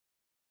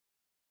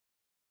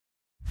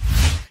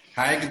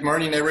Hi, good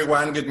morning,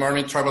 everyone. Good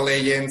morning, travel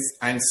agents.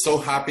 I'm so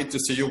happy to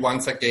see you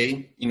once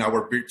again in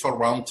our virtual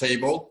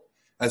roundtable.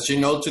 As you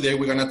know, today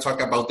we're going to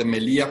talk about the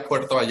Meliá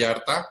Puerto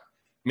Vallarta.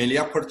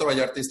 Meliá Puerto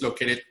Vallarta is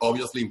located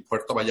obviously in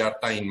Puerto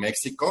Vallarta in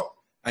Mexico.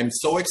 I'm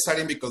so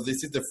excited because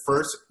this is the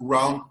first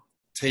virtual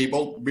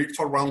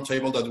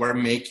roundtable that we're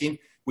making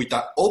with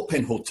an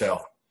open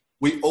hotel.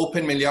 We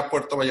opened Meliá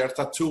Puerto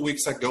Vallarta 2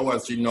 weeks ago,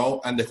 as you know,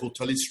 and the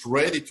hotel is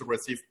ready to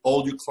receive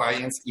all your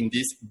clients in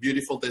this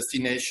beautiful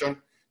destination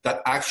that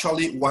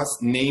actually was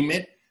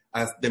named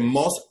as the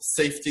most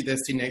safety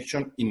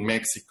destination in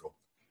Mexico.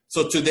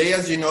 So today,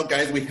 as you know,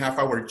 guys, we have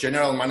our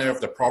general manager of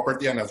the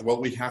property, and as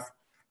well we have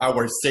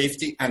our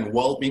safety and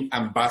well-being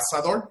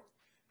ambassador,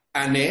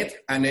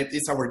 Annette. Annette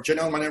is our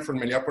general manager from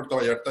Meliá Puerto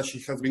Vallarta. She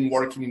has been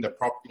working in the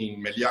property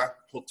in Meliá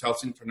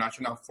Hotels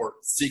International for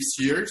 6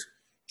 years.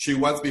 She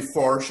was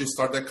before she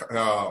started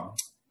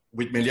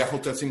with Meliá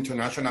Hotels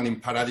International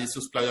in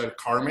Paradisus Playa del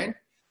Carmen.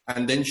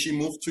 And then she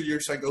moved 2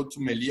 years ago to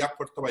Meliá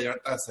Puerto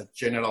Vallarta as a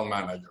general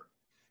manager.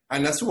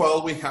 And as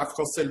well, we have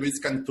Jose Luis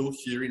Cantú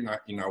here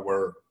in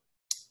our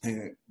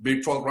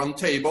virtual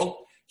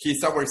roundtable.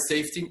 He's our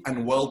safety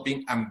and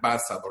well-being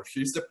ambassador.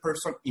 He's the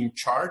person in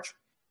charge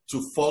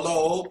to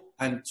follow up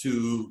and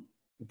to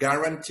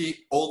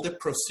guarantee all the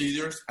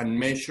procedures and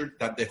measures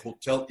that the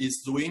hotel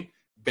is doing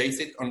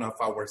based on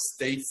our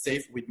stay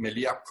safe with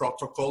Meliá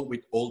protocol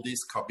with all this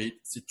COVID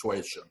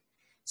situation.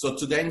 So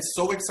today I'm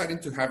so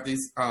excited to have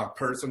these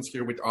persons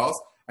here with us.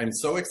 I'm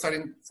so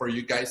excited for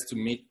you guys to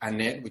meet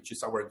Annette, which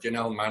is our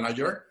general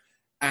manager.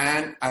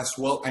 And as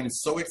well, I'm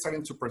so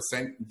excited to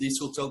present this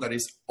hotel that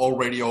is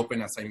already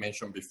open, as I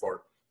mentioned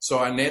before.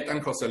 So Annette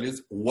and Jose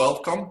Luis,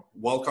 welcome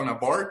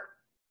aboard.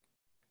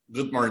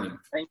 Good morning.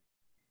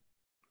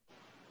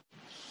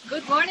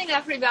 Good morning,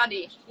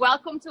 everybody.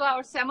 Welcome to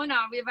our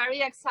seminar. We're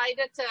very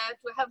excited to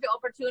have the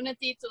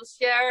opportunity to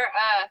share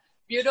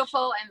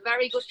beautiful and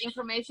very good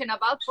information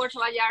about Puerto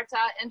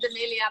Vallarta and the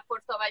Meliá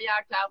Puerto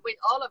Vallarta with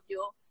all of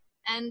you.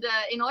 And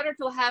in order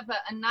to have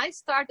a nice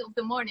start of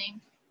the morning,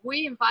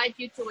 we invite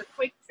you to a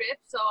quick trip.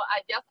 So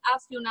I just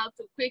ask you now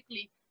to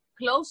quickly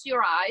close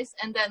your eyes.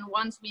 And then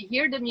once we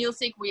hear the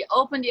music, we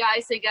open the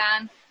eyes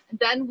again. And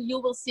then you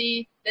will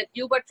see that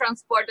you were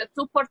transported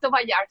to Puerto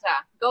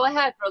Vallarta. Go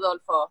ahead,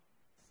 Rodolfo.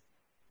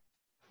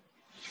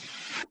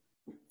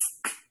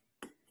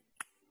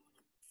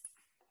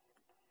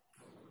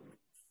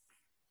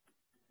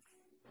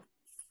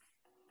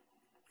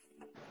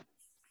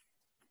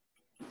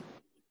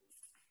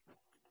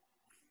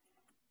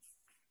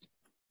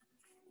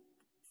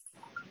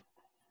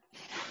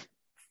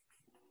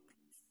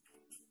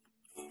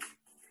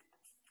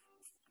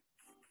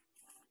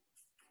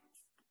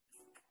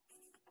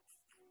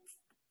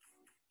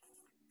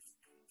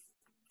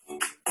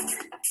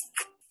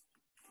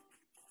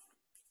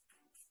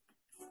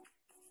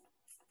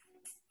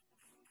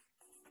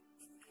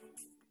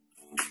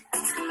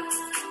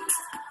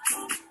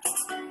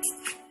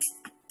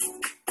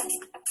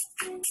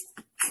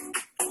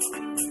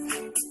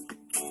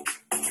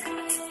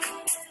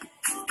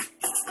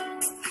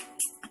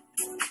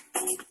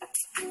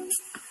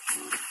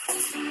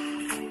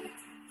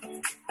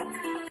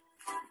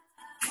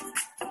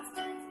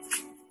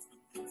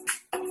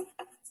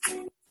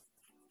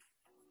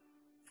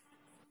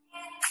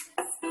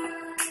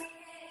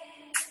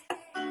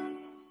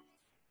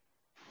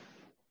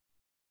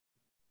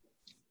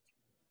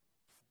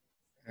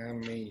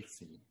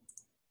 Amazing.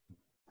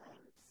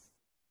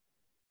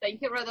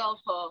 Thank you,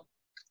 Rodolfo.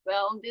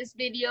 Well, in this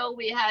video,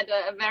 we had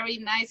a very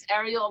nice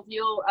aerial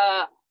view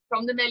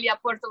from the Meliá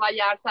Puerto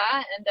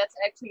Vallarta, and that's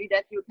actually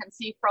that you can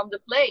see from the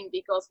plane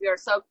because we are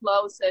so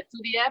close to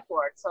the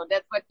airport. So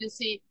that's what you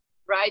see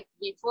right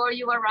before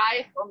you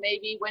arrive or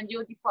maybe when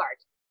you depart.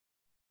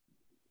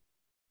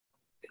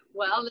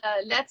 Well,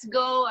 let's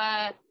go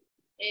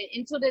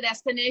into the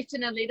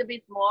destination a little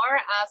bit more.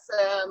 As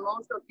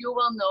most of you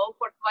will know,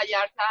 Puerto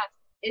Vallarta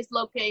is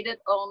located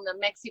on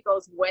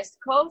Mexico's west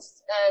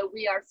coast.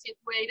 We are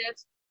situated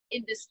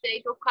in the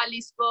state of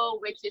Jalisco,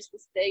 which is the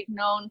state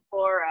known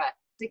for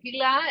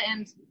tequila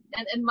and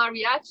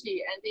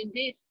mariachi. And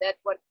indeed, that's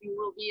what you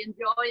will be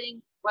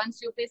enjoying once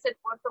you visit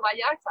Puerto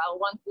Vallarta. I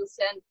want to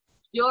send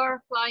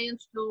your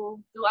clients to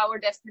our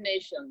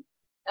destination.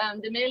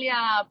 The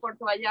Meliá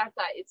Puerto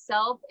Vallarta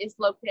itself is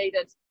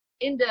located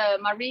in the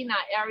marina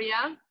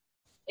area.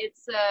 It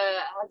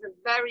has a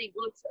very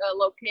good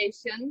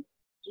location.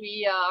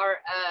 We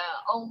are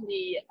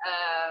only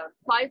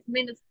 5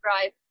 minutes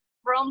drive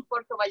from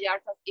Puerto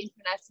Vallarta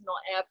International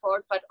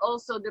Airport, but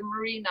also the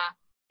marina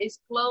is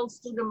close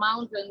to the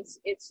mountains.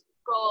 It's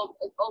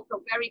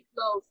also very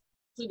close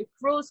to the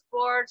cruise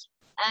port,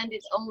 and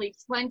it's only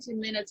 20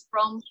 minutes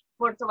from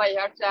Puerto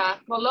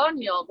Vallarta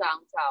Colonial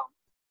downtown.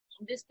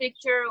 In this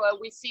picture,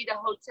 we see the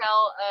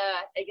hotel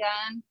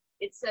again.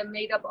 It's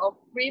made up of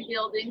 3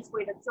 buildings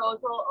with a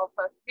total of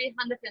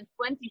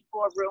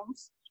 324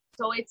 rooms.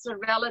 So it's a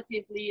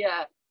relatively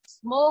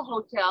small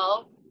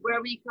hotel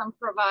where we can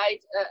provide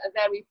a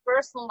very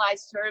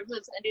personalized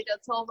service, and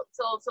it's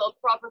also a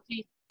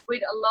property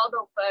with a lot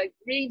of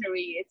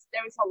greenery.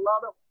 There is a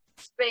lot of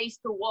space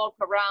to walk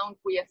around.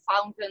 We have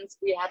fountains,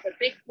 we have a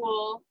big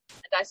pool,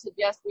 and I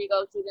suggest we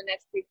go to the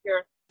next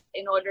picture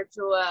in order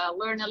to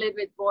learn a little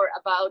bit more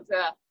about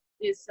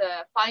this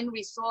fine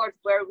resort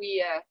where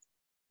we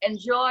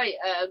enjoy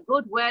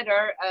good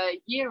weather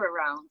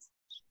year-round.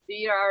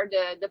 These are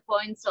the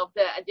points of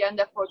the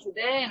agenda for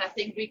today, and I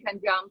think we can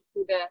jump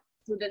to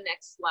the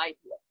next slide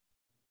here.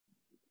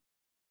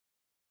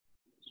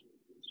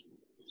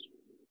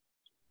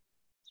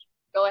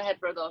 Go ahead,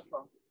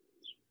 Rodolfo.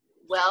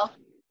 Well,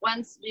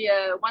 once we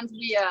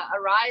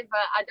arrive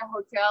at the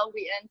hotel,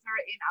 we enter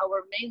in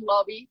our main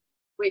lobby,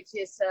 which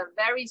is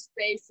very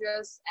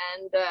spacious,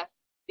 and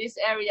this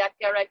area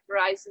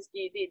characterizes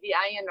the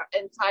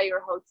entire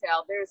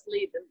hotel. There's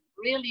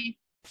really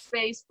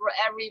space for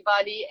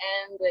everybody,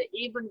 and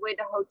even with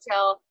the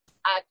hotel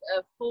at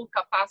full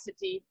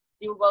capacity,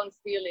 you won't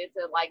feel it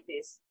like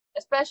this.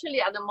 Especially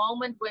at the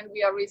moment when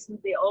we are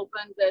recently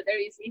opened, there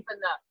is even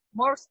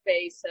more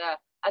space.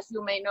 As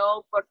you may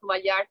know, Puerto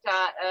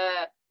Vallarta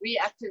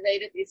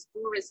reactivated its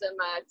tourism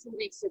 2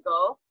 weeks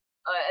ago,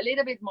 a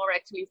little bit more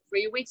actually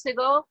 3 weeks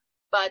ago,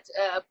 but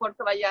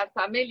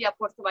Meliá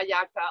Puerto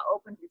Vallarta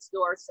opened its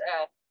doors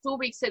 2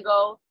 weeks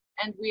ago,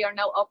 and we are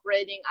now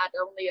operating at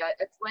only a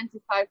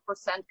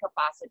 25%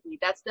 capacity.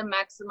 That's the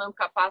maximum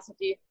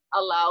capacity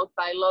allowed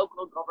by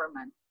local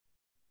government.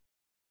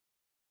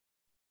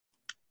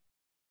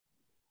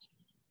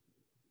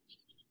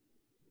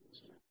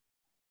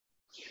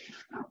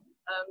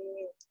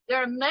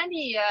 There are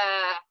many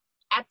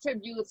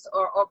attributes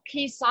or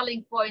key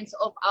selling points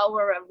of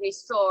our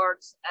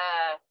resort,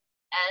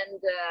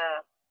 and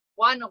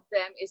one of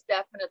them is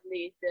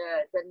definitely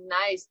the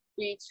nice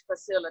beach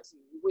facility.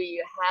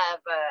 We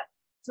have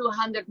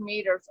 200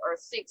 meters or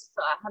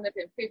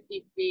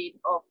 650 feet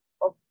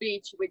of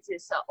beach, which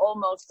is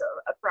almost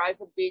a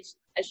private beach.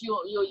 As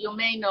you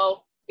may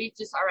know,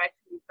 beaches are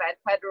actually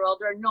federal.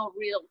 There are no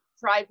real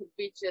private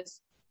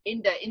beaches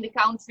in the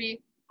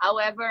country.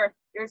 However,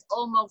 there's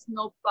almost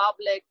no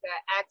public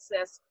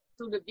access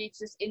to the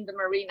beaches in the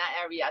marina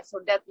area. So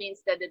that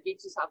means that the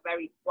beaches are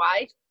very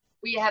quiet.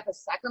 We have a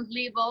second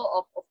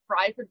level of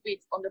private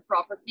beach on the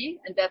property,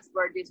 and that's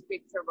where this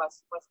picture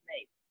was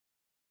made.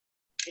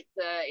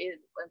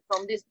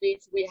 From this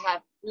beach, we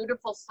have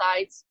beautiful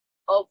sights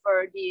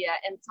over the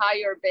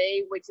entire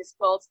bay, which is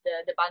called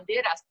the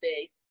Banderas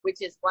Bay,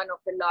 which is one of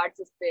the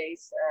largest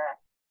bays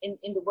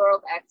in the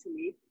world,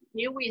 actually.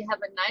 Here we have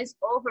a nice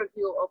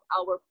overview of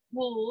our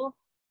pool.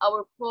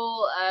 Our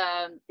pool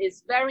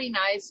is very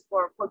nice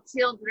for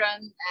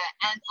children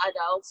and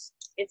adults.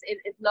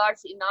 It's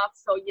large enough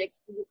so you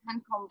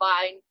can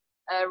combine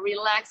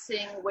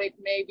relaxing with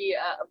maybe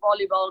a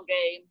volleyball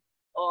game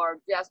or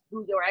just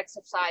do your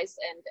exercise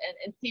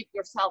and keep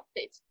yourself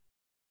fit.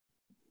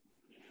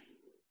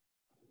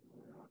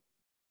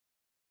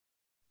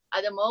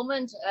 At the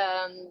moment,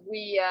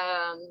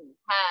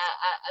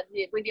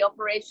 with the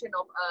operation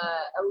of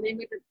a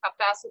limited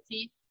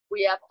capacity,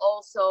 we have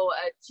also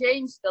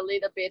changed a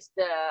little bit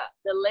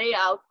the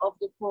layout of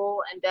the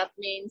pool, and that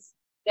means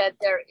that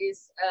there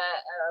is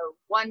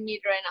a 1.5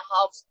 meter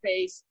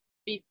space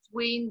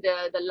between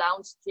the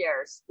lounge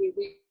chairs. We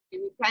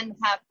can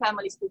have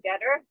families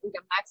together with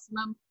a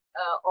maximum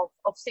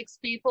of 6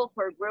 people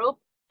per group,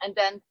 and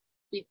then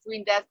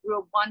between that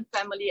group, one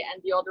family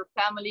and the other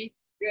family,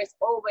 there is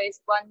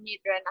always 1.5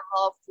 meters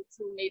to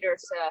 2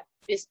 meters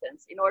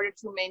distance in order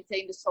to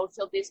maintain the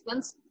social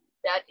distance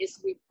that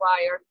is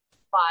required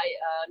by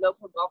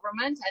local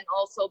government and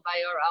also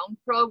by our own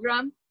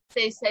program,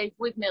 Stay Safe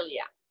with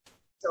Meliá.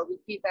 So we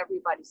keep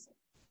everybody safe.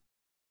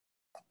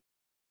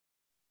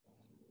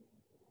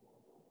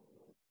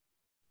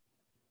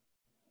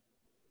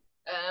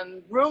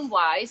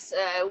 Room-wise,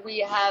 we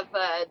have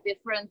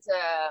different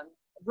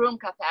room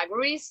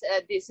categories.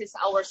 This is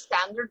our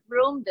standard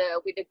room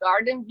with the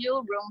garden view.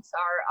 Rooms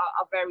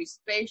are very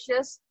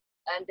spacious,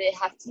 and they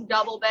have 2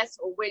 double beds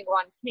or 1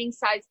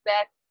 king-size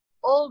bed.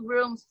 All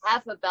rooms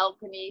have a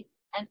balcony,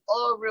 and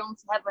all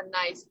rooms have a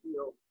nice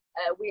view.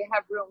 We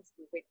have rooms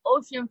with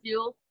ocean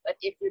view, but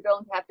if you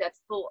don't have that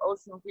full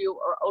ocean view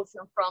or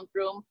ocean front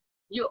room,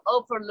 you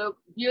overlook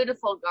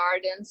beautiful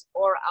gardens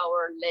or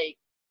our lake.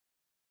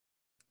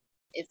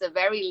 It's a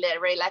very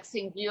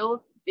relaxing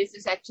view. This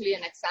is actually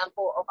an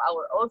example of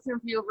our ocean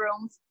view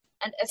rooms,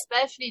 and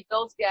especially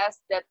those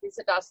guests that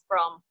visit us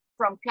from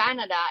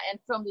Canada and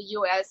from the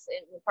US,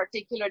 in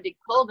particular the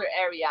colder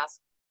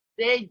areas.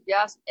 They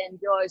just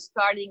enjoy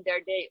starting their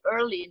day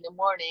early in the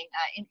morning.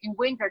 In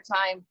winter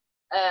time,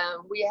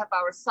 we have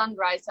our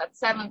sunrise at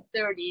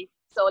 7:30.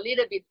 So a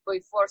little bit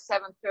before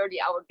 7:30,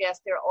 our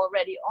guests are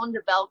already on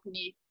the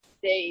balcony.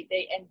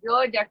 They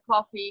enjoy their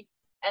coffee,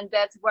 and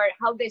that's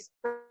how they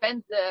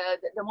spend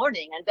the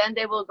morning. And then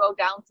they will go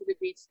down to the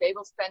beach. They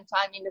will spend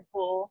time in the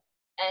pool.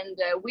 And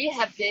we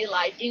have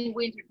daylight in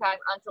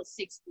wintertime until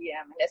 6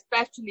 p.m. And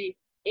especially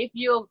if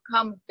you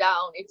come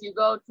down, if you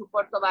go to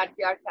Puerto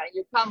Vallarta,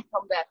 you come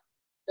from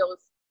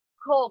those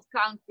cold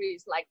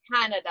countries like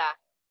Canada,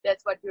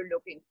 that's what you're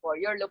looking for.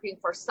 You're looking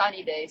for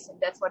sunny days, and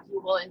that's what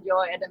you will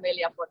enjoy at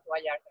Meliá Puerto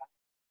Vallarta.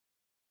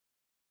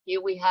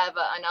 Here we have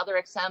another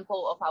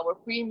example of our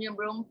premium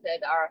rooms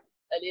that are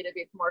a little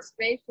bit more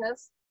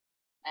spacious.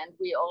 And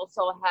we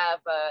also have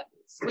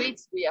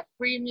suites. We have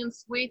premium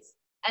suites.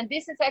 And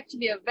this is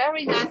actually a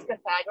very nice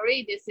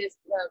category. This is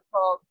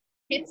called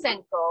Kids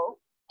and Co.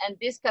 And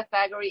this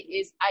category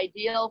is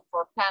ideal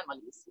for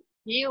families.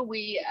 Here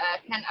we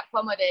can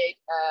accommodate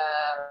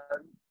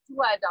 2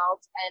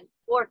 adults and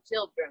 4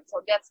 children.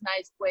 So that's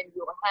nice when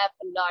you have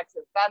a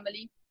larger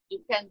family. You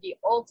can be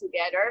all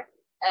together.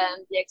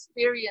 And the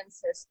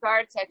experience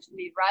starts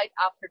actually right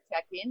after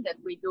check-in that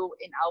we do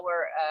in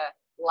our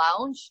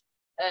lounge.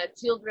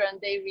 Children,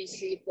 they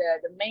receive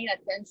the main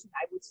attention,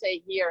 I would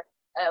say here,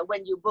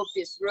 when you book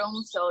this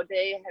room. So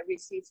they have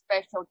received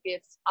special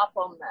gifts up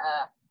on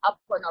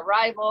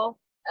arrival.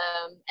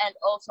 And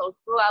also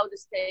throughout the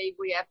stay,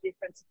 we have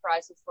different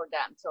surprises for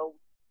them. So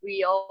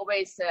we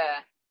always,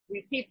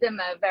 we keep them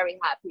very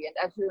happy. And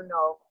as you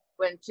know,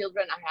 when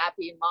children are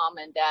happy, mom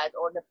and dad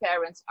or the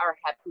parents are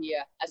happy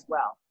as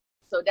well.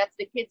 So that's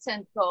the Kids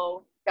and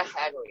Co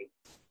category.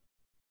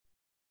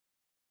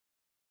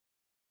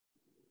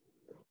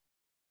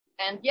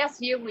 And yes,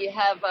 here we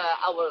have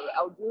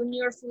our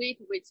junior suite,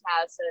 which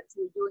has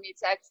 2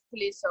 units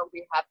actually. So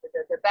we have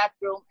the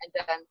bedroom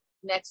and then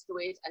next to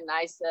it a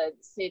nice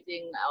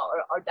sitting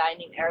or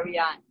dining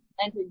area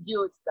and a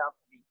huge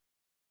balcony.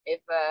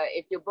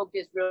 If you book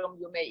this room,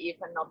 you may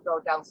even not go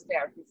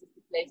downstairs. This is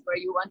the place where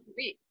you want to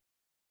be.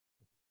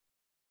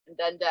 And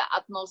then the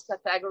utmost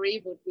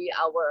category would be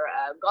our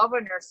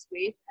governor's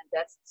suite, and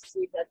that's the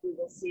suite that we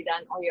will see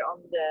then here on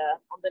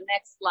the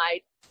next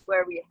slide,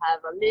 where we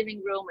have a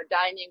living room, a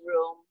dining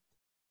room,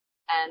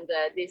 and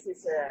this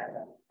is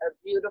a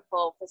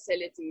beautiful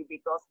facility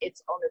because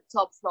it's on the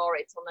top floor,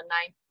 it's on the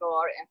 9th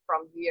floor, and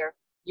from here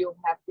you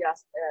have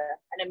just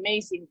an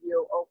amazing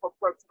view over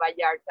Puerto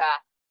Vallarta,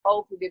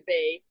 over the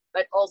bay,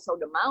 but also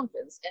the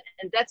mountains,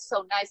 and that's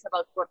so nice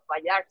about Puerto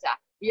Vallarta.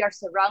 We are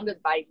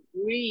surrounded by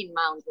green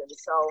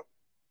mountains, so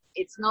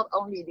it's not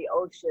only the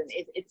ocean,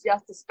 it's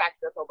just a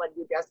spectacle, but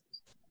you just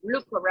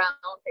look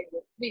around and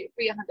you're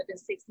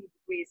 360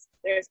 degrees,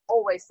 there's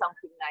always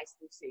something nice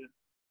to see.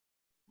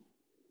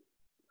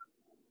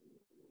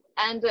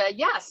 And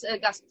yes,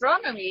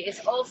 gastronomy is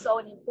also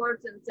an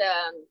important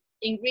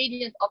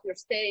ingredient of your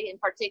stay, in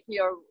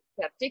particular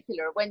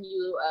when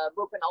you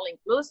book an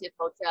all-inclusive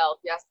hotel,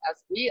 just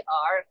as we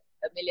are.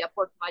 Meliá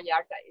Puerto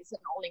Vallarta is an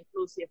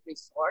all-inclusive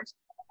resort,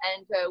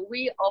 and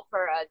we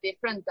offer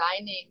different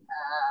dining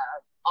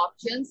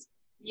options.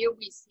 Here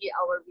we see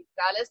our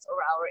Vitales,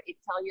 or our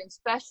Italian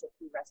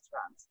specialty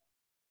restaurants.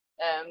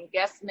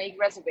 Guests make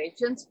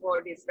reservations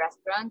for this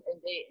restaurant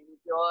and they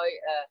enjoy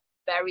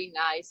very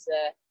nice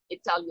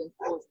Italian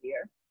food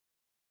here.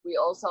 We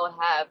also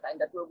have,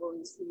 and that we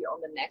will see on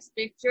the next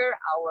picture,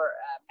 our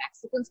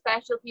Mexican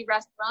specialty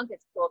restaurant.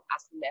 It's called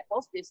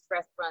Azulejos. This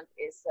restaurant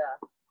is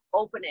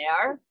open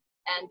air,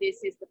 and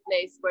this is the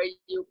place where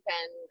you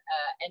can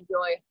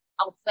enjoy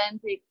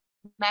authentic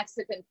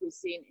Mexican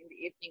cuisine in the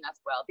evening as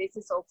well. This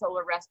is also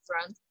a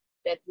restaurant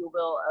that you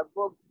will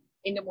book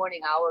in the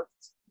morning hours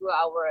through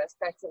our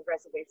special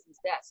reservations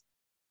desk.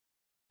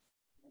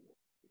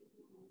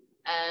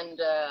 And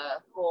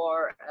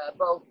for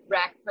both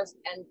breakfast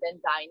and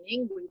then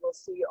dining, we will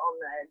see on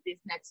this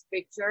next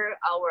picture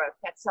our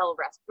Quetzal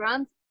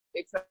restaurant,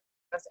 which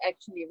was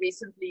actually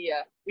recently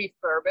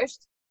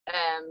refurbished.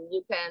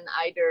 You can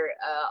either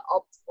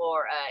opt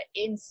for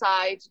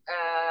inside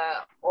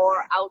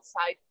or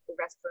outside. The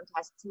restaurant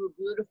has 2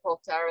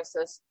 beautiful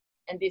terraces,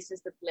 and this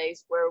is the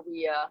place where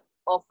we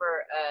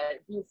offer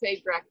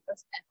buffet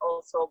breakfast and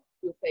also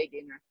buffet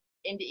dinner.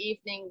 In the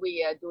evening,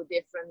 we do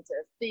different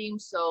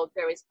themes, so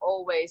there is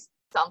always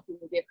something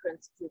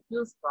different to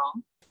choose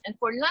from. And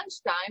for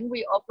lunchtime,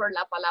 we offer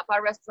La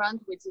Palapa restaurant,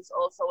 which is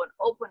also an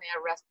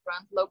open-air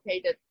restaurant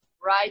located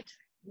right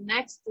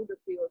next to the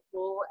field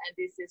pool. And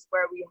this is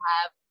where we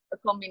have a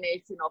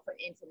combination of an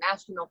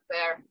international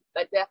fare,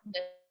 but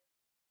definitely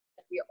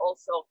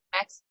also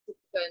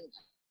Mexican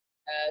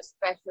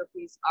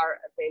specialties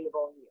are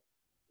available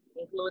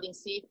here, including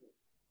seafood.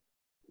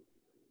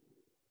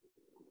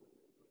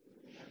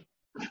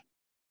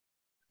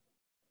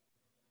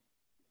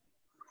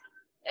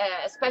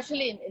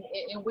 Especially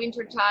in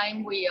winter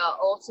time, we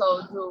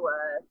also do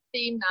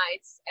theme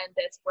nights, and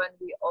that's when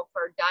we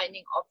offer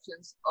dining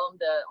options on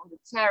the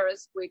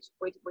terrace, with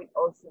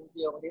ocean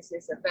view. This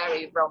is a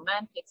very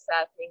romantic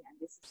setting, and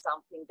this is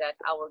something that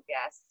our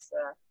guests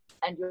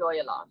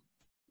enjoy a lot.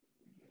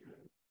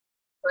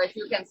 So as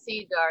you can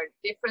see, there are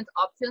different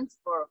options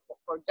for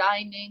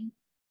dining,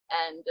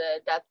 and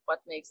that's what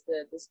makes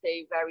the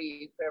stay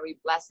very, very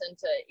pleasant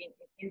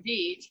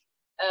indeed.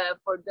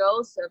 For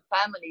those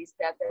families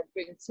that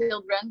bring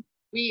children,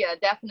 we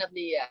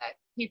definitely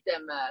keep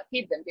them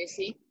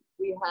busy.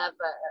 We have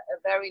a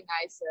very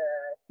nice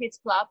kids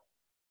club,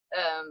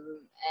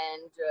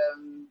 and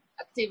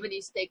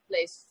activities take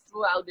place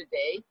throughout the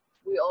day.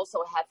 We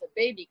also have a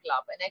baby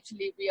club, and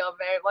actually we are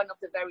one of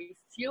the very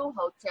few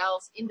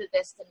hotels in the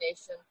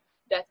destination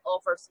that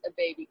offers a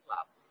baby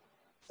club.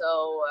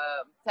 So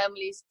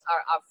families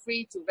are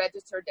free to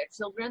register their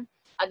children.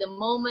 At the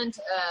moment,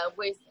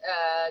 with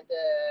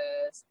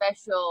the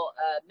special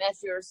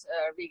measures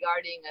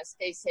regarding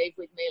Stay Safe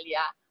with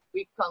Meliá,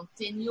 we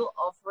continue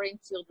offering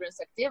children's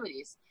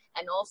activities,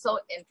 and also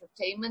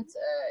entertainment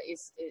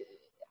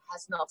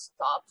has not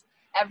stopped.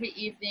 Every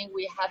evening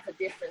we have a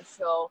different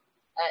show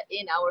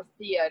in our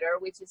theater,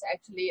 which is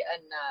actually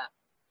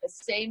a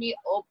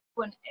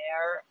semi-open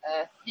air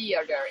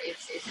theater.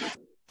 It's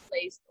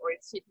placed, or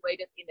it's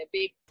situated in a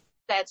big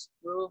thatched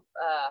roof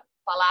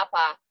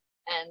palapa,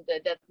 and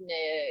that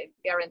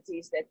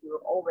guarantees that you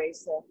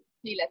always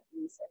feel at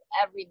ease. And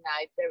every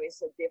night there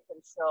is a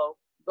different show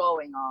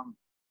going on,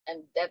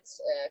 and that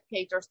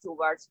caters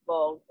towards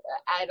both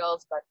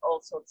adults but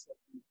also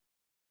children.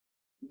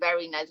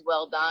 Very nice,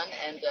 well done.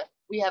 And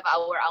we have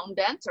our own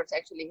dancers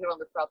actually here on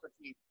the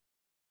property.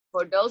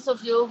 For those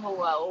of you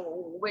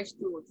who wish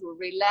to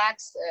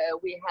relax,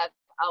 we have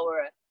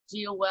our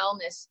Geo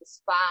Wellness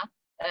Spa.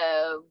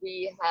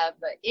 We have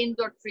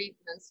indoor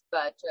treatments,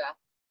 but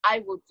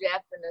I would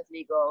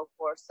definitely go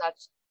for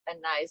such a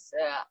nice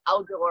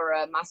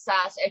outdoor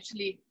massage.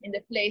 Actually, in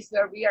the place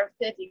where we are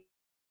sitting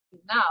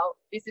now,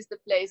 this is the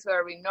place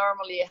where we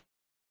normally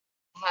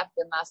have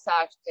the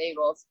massage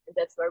tables.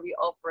 That's where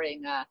we're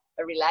offering a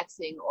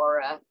relaxing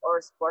or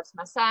sports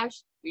massage.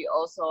 We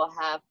also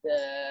have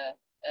the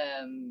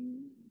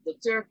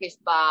Turkish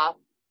bath,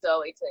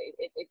 so it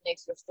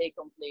makes your stay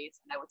complete.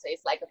 And I would say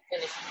it's like a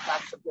finishing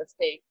touch of your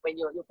stay when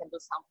you can do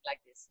something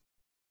like this.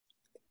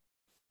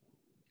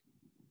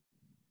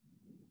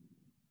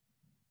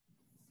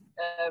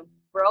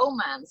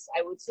 Romance,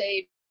 I would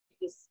say,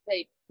 this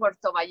say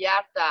Puerto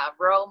Vallarta,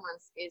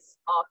 romance is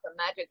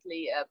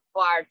automatically a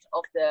part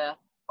of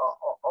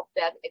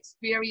that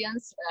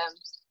experience.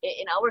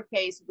 In our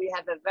case, we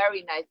have a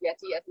very nice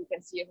jetty, as you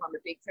can see from the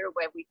picture,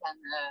 where we can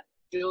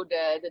do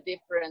the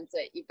different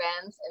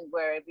events and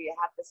where we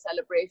have the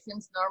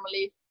celebrations.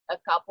 Normally, a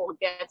couple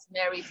gets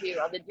married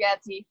here on the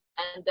jetty,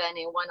 and then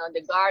in one of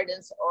the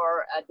gardens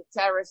or the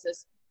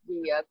terraces,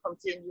 we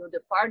continue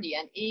the party.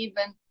 And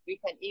we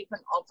can even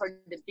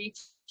offer the beach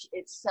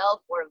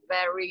itself for a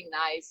very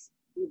nice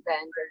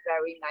event, a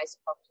very nice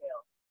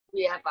cocktail.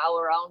 We have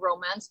our own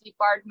romance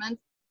department,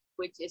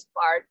 which is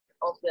part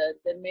of the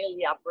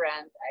Meliá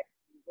brand.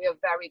 Actually, we are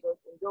very good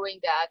in doing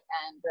that,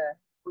 and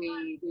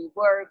we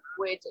work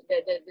with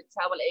the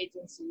travel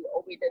agency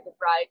or with the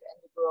bride and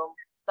the groom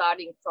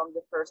starting from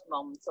the first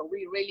moment. So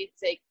we really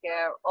take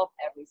care of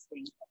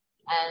everything.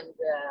 And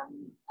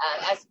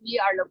as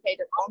we are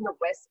located on the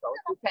West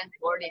Coast, you can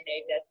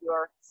coordinate that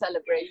your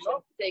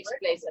celebration takes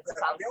place at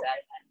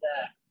sunset, and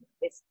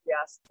it's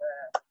just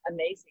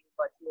amazing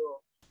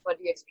what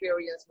the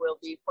experience will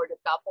be for the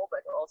couple,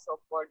 but also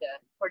for the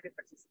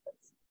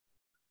participants.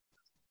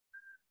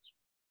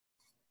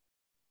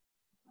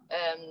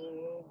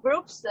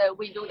 Groups,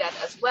 we do that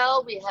as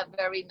well. We have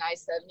very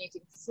nice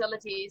meeting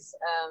facilities.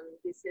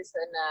 This is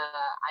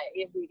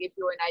if we give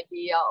you an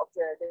idea of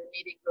the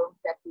meeting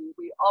rooms that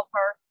we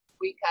offer,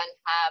 we can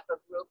have a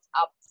group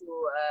up to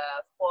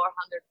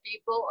 400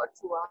 people or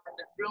 200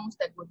 rooms.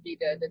 That would be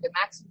the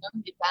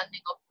maximum,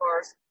 depending, of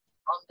course,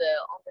 on the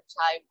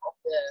time of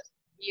the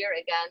year.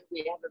 Again,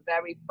 we have a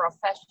very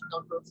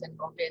professional groups and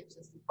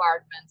conventions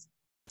department,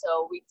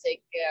 so we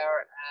take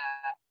care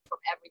from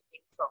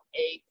everything from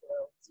A to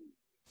Z.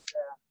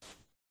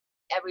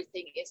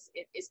 Everything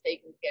is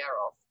taken care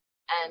of.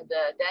 And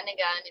then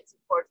again, it's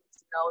important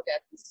to know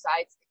that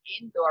besides the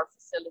indoor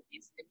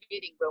facilities, the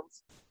meeting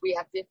rooms, we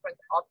have different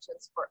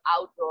options for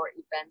outdoor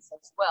events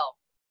as well.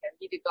 It can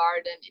be the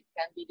garden, it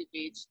can be the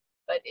beach,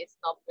 but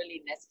it's not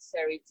really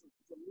necessary to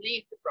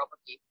leave the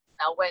property.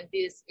 Now, when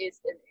this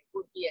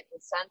would be an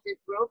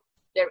incentive group,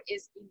 there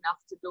is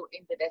enough to do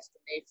in the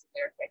destination.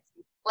 There's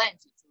actually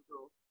plenty to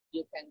do.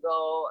 You can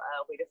go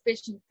with a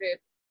fishing trip.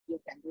 You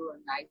can do a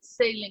night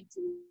sailing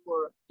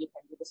tour. You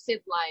can do the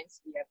zip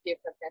lines. We have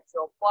different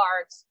natural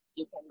parks.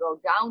 You can go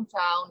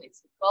downtown.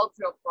 It's the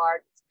cultural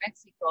park. It's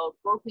Mexico,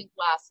 cooking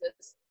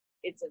classes.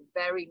 It's a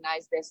very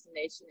nice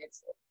destination.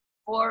 It's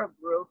for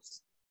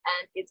groups,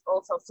 and it's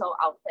also so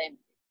authentic.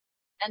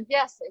 And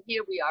yes,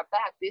 here we are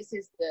back. This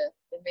is the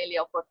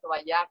Meliá Puerto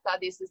Vallarta.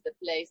 This is the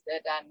place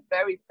that I'm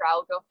very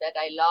proud of, that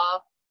I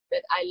love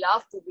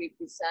to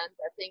represent.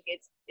 I think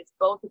it's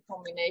both a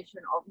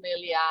combination of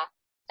Meliá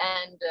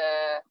and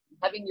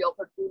having the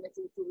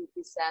opportunity to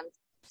represent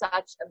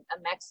such a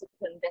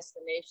Mexican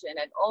destination,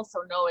 and also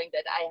knowing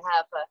that I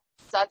have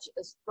such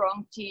a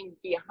strong team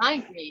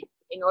behind me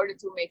in order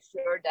to make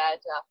sure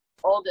that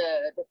all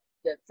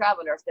the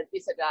travelers that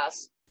visit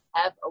us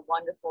have a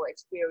wonderful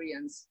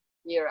experience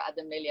here at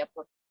the Meliá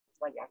Puerto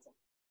Vallarta.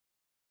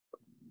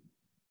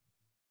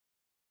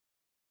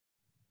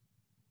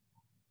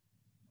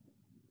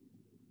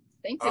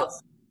 Thank you.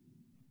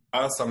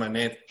 Awesome,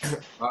 Annette.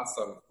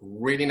 Awesome.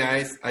 Really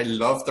nice. I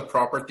love the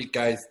property,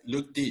 guys.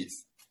 Look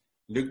this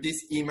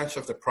image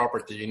of the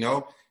property.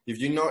 If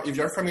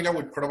you're familiar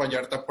with Puerto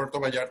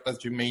Vallarta,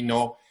 as you may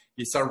know,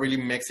 is a really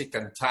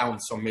Mexican town.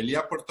 So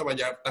Meliá Puerto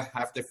Vallarta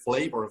have the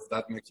flavor of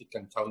that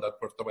Mexican town, that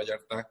Puerto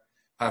Vallarta.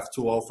 have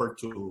to offer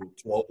to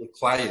all the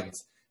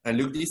clients. And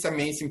look this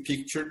amazing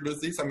picture. Look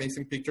this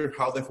amazing picture,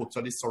 how the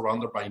hotel is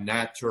surrounded by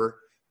nature,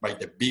 by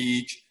the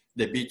beach.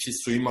 The beach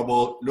is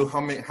swimmable. Look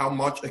how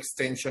much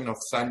extension of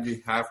sand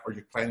you have or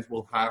your clients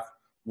will have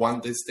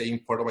once they stay in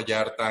Puerto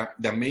Vallarta.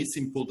 The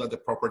amazing pool that the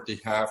property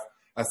have.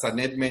 As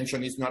Annette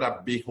mentioned, it's not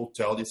a big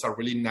hotel. It's a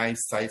really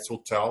nice size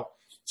hotel.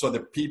 So the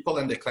people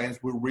and the clients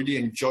will really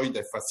enjoy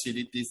the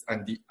facilities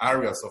and the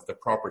areas of the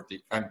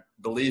property. And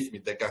believe me,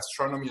 the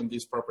gastronomy on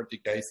this property,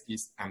 guys,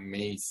 is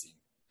amazing.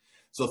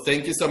 So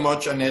thank you so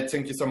much, Annette.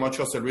 Thank you so much,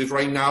 Jose Luis.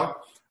 Right now,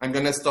 I'm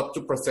going to stop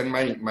to present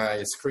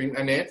my screen,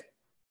 Annette.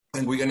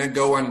 And we're going to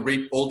go and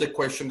read all the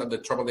questions that the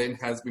travel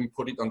agent has been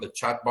putting on the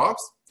chat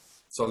box.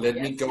 So let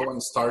me go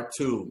and start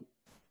to,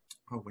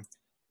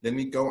 let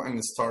me go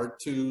and start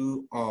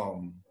to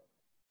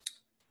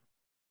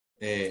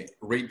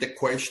read the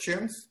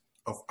questions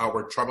of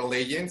our travel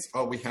agents.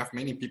 Oh, we have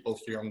many people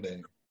here on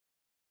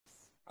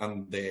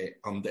the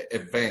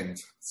event.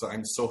 So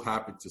I'm so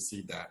happy to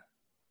see that.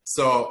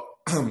 So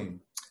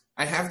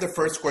I have the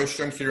first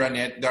question here,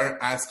 Annette.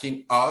 They're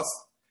asking us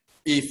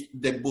if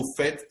the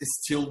buffet is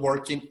still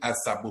working as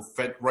a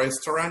buffet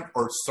restaurant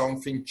or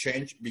something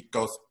changed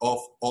because of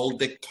all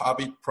the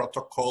COVID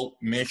protocol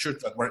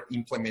measures that we're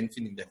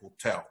implementing in the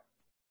hotel.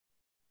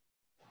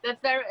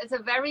 It's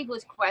a very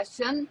good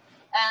question.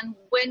 And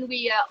when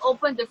we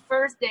opened the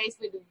first days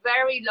with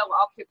very low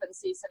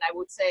occupancies, and I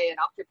would say an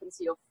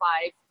occupancy of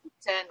 5 to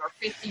 10 or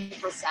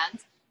 15%,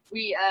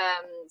 we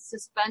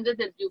suspended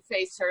the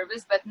buffet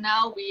service, but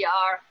now we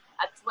are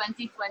at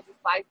 20,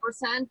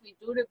 25%. We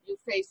do the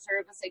buffet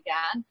service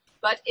again,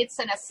 but it's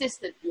an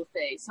assisted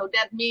buffet. So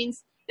that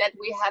means that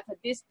we have a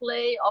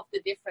display of the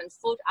different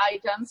food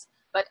items,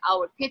 but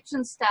our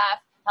kitchen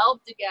staff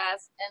help the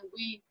guests and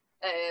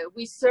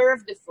we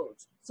serve the food.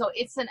 So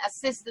it's an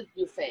assisted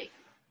buffet.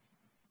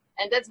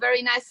 And that's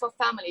very nice for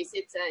families.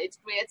 It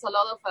creates a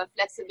lot of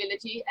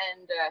flexibility,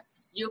 and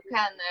you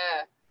can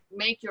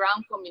make your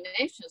own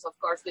combinations, of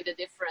course, with the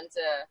different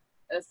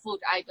food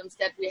items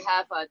that we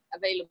have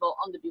available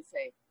on the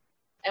buffet.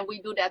 And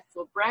we do that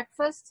for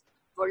breakfast,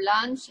 for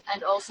lunch,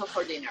 and also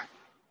for dinner.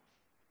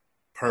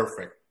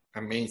 Perfect.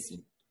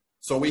 Amazing.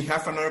 So we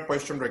have another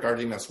question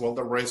regarding as well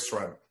the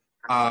restaurant.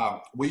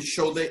 We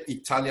show the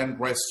Italian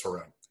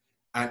restaurant,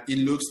 and it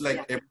looks like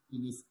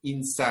everything is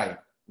inside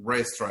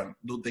restaurant.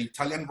 Do the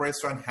Italian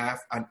restaurant have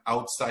an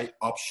outside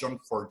option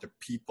for the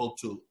people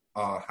to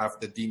have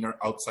the dinner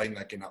outside,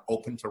 like in an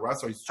open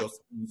terrace, or it's just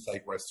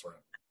inside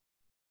restaurant?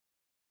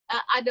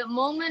 At the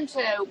moment,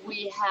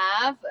 we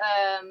have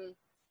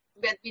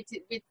with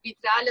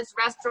Vitrales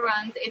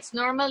restaurant. It's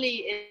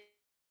normally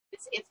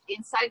it's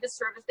inside the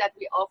service that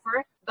we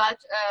offer, but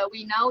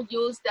we now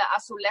use the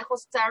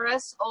Azulejos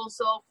terrace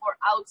also for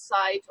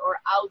outside or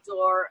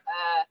outdoor.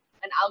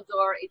 An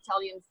outdoor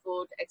Italian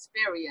food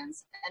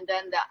experience. And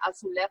then the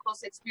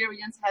Azulejos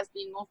experience has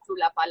been moved to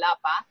La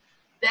Palapa.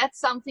 That's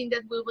something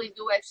that we will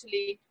do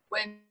actually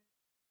when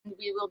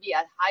we will be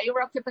at higher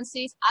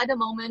occupancies. At the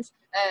moment,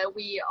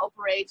 we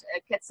operate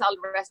a Quetzal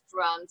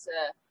restaurant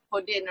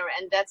for dinner,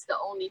 and that's the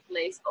only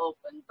place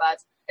open. But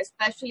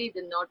especially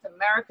the North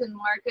American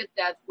market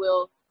that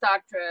will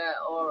start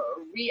or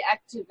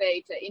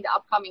reactivate in the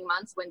upcoming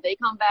months when they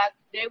come back,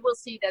 they will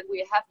see that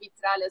we have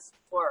Vitrales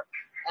for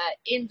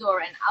indoor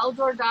and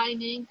outdoor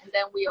dining, and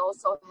then we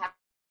also have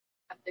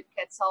the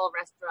Quetzal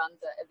restaurant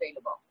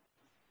available.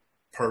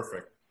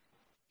 Perfect.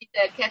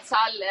 The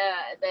Quetzal,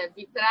 the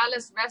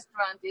Vitrales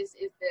restaurant is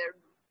the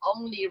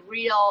only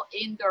real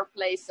indoor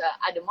place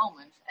at the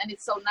moment, and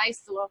it's so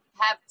nice to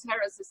have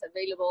terraces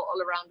available all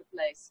around the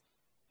place.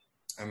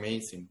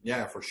 Amazing.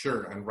 Yeah, for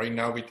sure. And right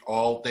now with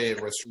all the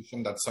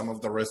restrictions that some of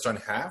the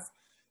restaurants have,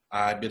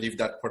 I believe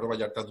that Puerto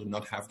Vallarta do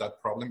not have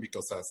that problem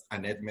because, as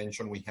Annette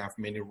mentioned, we have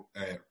many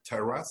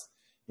terraces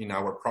in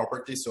our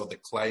property, so the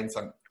clients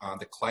and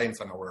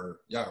our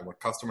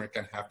customer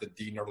can have the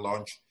dinner,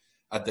 lunch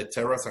at the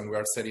terrace, and we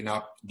are setting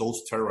up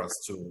those terraces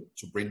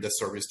to bring the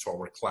service to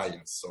our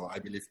clients. So I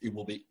believe it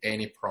will be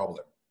any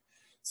problem.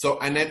 So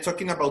Annette,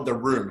 talking about the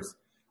rooms,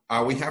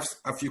 we have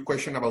a few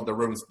questions about the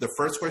rooms. The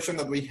first question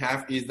that we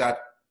have is that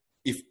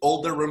if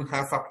all the rooms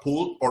have a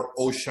pool or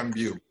ocean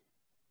view.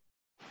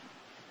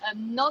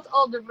 Not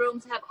all the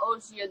rooms have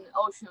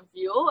ocean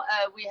view.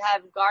 We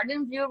have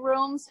garden view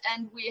rooms,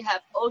 and we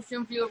have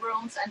ocean view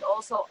rooms, and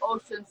also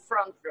ocean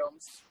front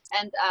rooms.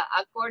 And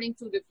according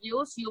to the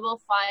views, you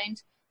will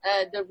find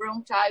the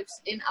room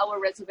types in our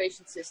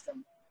reservation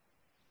system.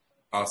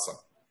 Awesome.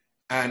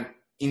 And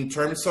in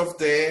terms of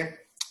the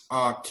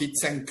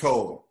Kids and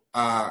Co,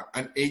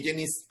 an agent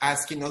is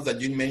asking us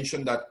that you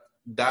mentioned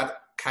that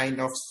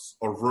kind of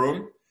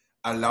room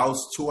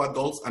allows 2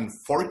 adults and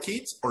 4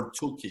 kids, or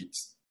 2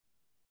 kids?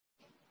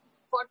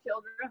 4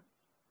 children.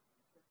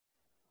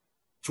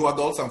 2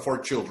 adults and 4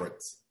 children.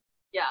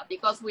 Yeah,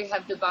 because we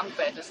have the bunk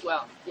bed as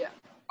well. Yeah.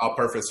 Oh,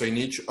 perfect. So in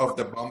each of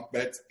the bunk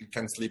beds, you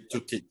can sleep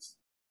 2 kids,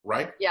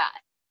 right? Yeah,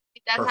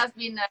 that Perfect. has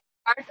been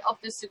part of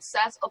the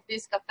success of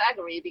this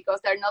category, because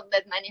there are not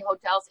that many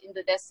hotels in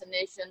the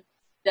destination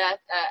that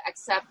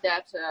accept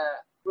that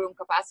room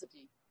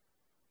capacity.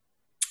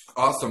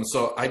 Awesome.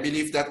 So I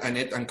believe that,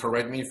 Annette, and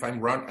correct me if I'm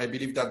wrong, I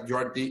believe that you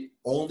are the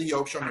only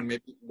option and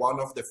maybe one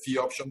of the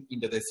few options in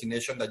the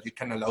destination that you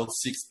can allow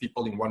 6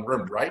 people in one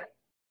room, right?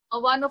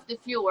 One of the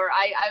fewer.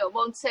 I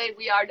won't say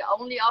we are the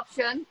only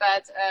option,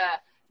 but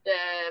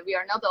we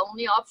are not the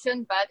only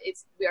option, but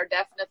we are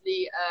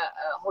definitely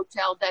a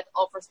hotel that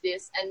offers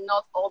this, and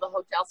not all the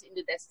hotels in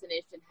the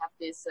destination have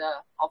this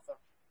offer.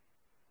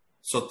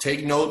 So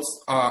take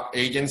notes,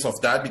 agents, of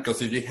that,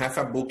 because if you have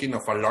a booking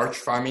of a large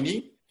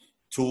family,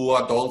 2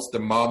 adults, the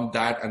mom,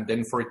 dad, and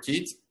then 4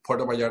 kids,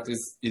 Puerto Vallarta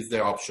is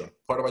the option.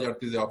 Puerto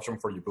Vallarta is the option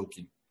for your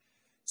booking.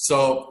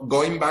 So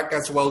going back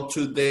as well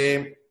to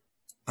the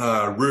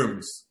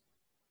rooms.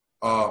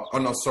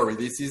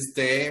 This is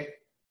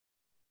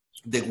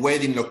the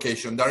wedding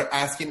location. They're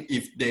asking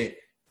if the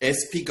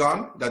SP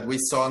gun that we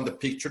saw in the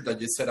picture that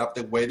you set up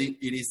the wedding,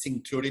 it is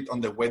included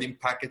on the wedding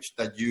package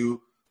that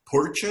you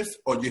purchase,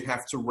 or you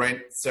have to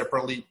rent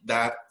separately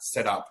that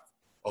setup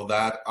or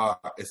that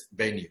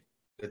venue.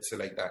 Let's say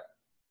like that.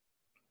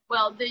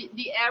 Well,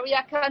 the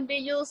area can be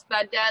used,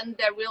 but then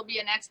there will be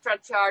an extra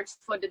charge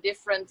for the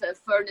different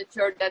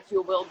furniture that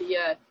you will be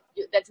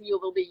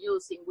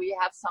using. We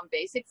have some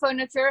basic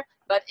furniture,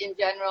 but in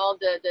general,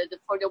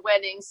 for the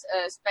weddings,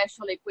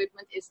 special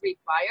equipment is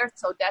required,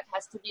 so that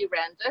has to be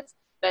rented.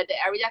 But the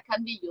area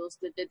can be used.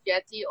 The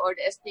jetty or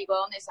the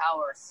Espigon is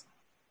ours.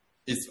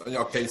 It's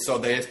okay. So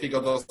the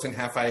Espigon doesn't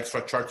have an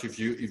extra charge if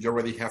you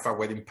already have a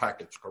wedding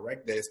package,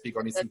 correct? The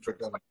Espigon is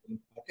included in the wedding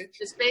package.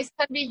 The space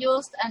can be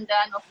used, and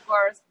then of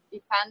course,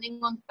 depending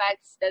on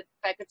the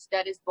package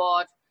that is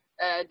bought,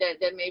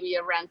 there may be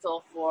a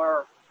rental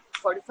for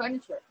the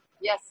furniture.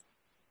 Yes.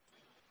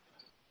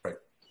 Right.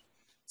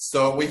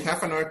 So we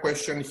have another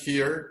question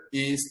here,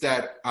 is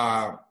that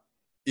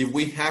if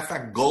we have a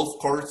golf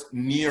course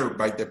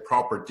nearby the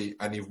property,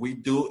 and if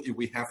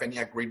we have any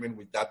agreement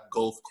with that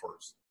golf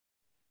course?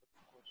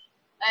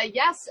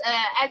 Yes,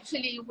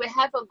 actually we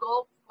have a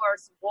golf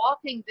course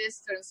walking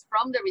distance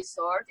from the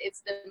resort.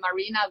 It's the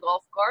Marina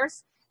Golf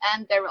Course.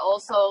 And there are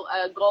also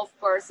golf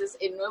courses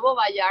in Nuevo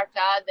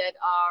Vallarta that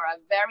are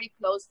very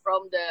close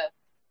from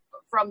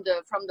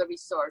the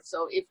resort.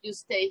 So if you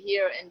stay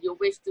here and you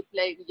wish to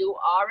play, you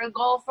are a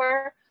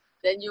golfer,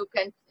 then you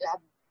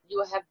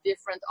have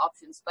different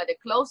options. But the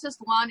closest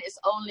one is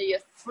only a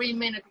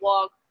 3-minute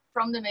walk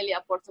from the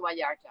Meliá, Puerto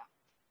Vallarta.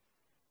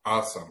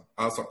 Awesome.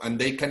 And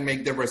they can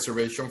make the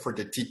reservation for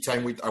the tea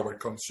time with our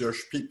concierge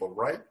people,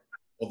 right?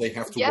 Or they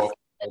have to walk?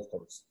 Of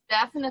course.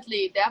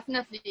 Definitely.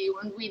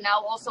 And we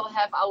now also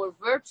have our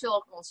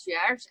virtual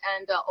concierge,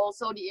 and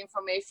also the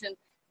information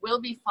will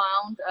be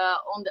found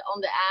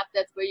on the app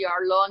that we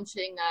are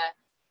launching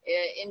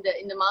in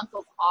the month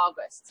of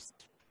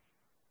August.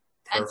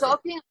 Perfect. And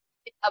talking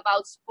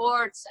about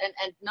sports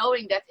and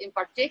knowing that in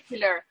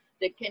particular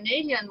the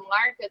Canadian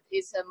market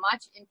is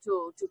much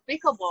into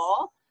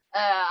pickleball,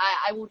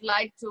 I would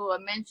like to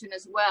mention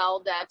as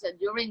well that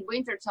during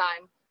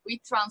wintertime, we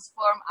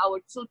transform our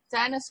 2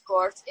 tennis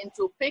courts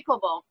into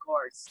pickleball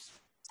courts.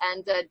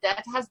 And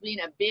that has been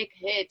a big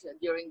hit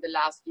during the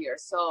last year.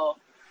 So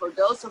for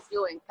those of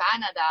you in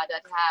Canada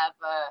that have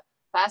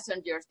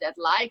passengers that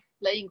like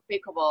playing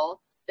pickleball,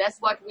 that's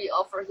what we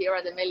offer here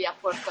at the Meliá,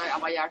 Puerto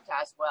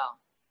Vallarta as well.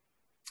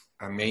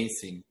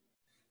 Amazing.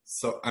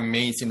 So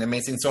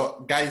amazing.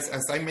 So guys,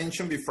 as I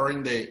mentioned before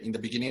in the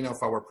beginning of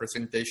our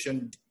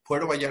presentation,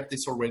 Puerto Vallarta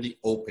is already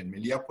open.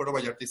 Meliá Puerto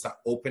Vallarta is an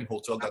open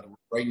hotel that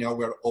right now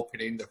we're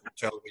operating the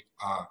hotel with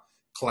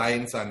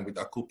clients and with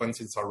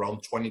occupancies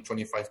around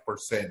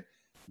 20-25%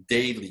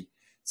 daily.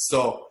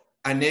 So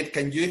Annette,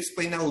 can you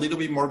explain a little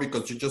bit more,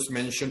 because you just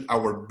mentioned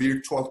our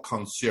virtual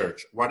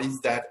concierge. What is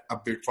that, a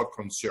virtual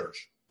concierge?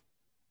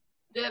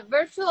 The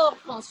virtual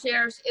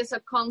concierge is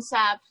a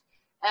concept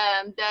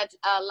that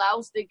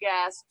allows the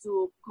guests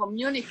to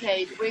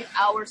communicate with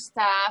our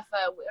staff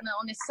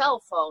on a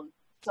cell phone.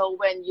 So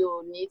when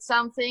you need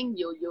something,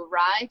 you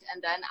write,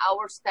 and then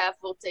our staff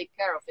will take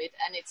care of it.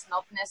 And it's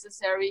not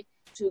necessary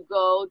to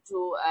go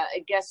to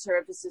a guest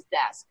services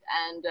desk.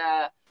 And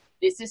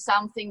this is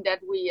something that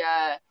we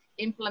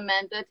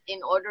implemented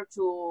in order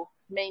to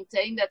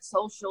maintain that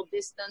social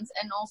distance,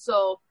 and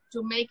also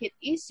to make it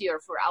easier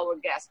for our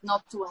guests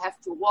not to have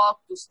to walk,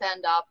 to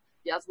stand up.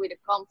 Just with the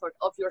comfort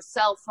of your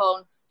cell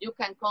phone, you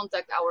can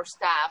contact our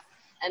staff,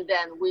 and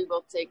then we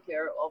will take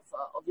care of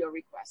your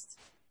request.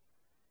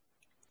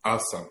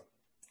 Awesome.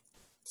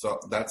 So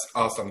that's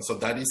awesome. So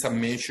that is a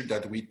measure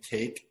that we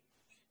take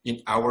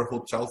in our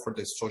hotel for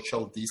the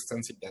social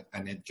distancing that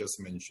Annette just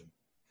mentioned.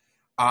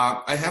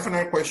 I have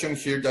another question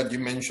here that you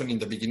mentioned in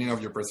the beginning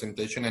of your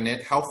presentation,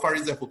 Annette. How far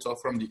is the hotel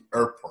from the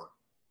airport?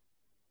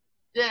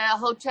 The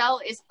hotel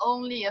is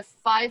only a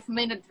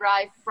 5-minute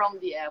drive from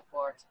the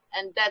airport.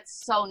 And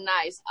that's so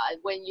nice.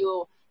 When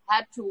you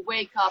had to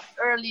wake up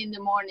early in the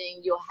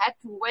morning, you had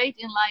to wait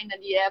in line at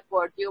the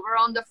airport, you were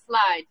on the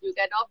flight, you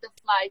get off the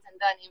flight, and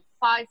then in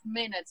 5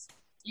 minutes,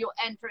 you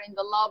enter in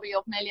the lobby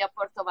of Meliá,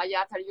 Puerto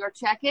Vallarta, your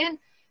check-in,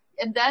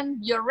 and then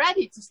you're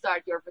ready to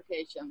start your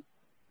vacation.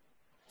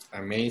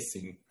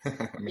 Amazing.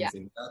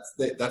 Amazing.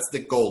 Yeah. That's the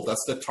goal.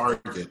 That's the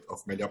target of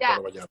Meliá,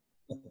 Puerto Vallarta.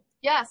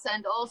 Yes,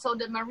 and also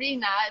the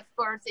marina. Of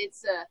course,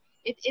 it's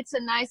a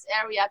nice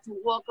area to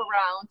walk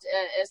around,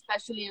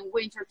 especially in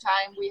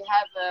wintertime. We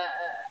have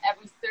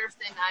every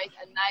Thursday night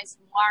a nice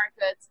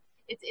market.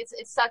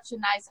 It's such a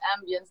nice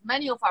ambience.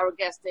 Many of our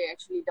guests, they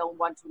actually don't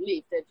want to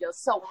leave. They're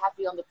just so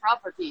happy on the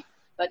property.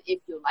 But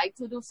if you like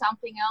to do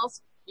something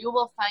else, you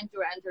will find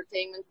your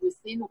entertainment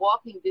within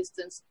walking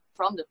distance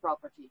from the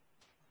property.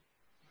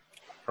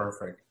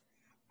 Perfect.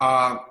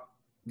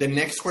 The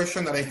next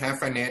question that I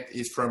have, Annette,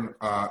 is from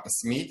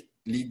Smith,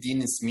 Lee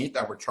Dean Smith,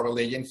 our travel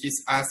agent.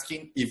 He's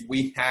asking if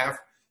we have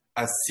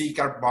a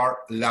cigar bar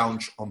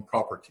lounge on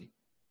property.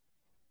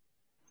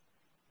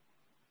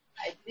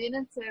 I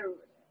didn't.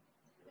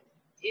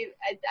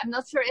 I'm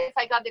not sure if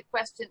I got the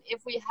question.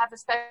 If we have a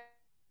special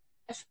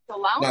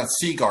lounge? No,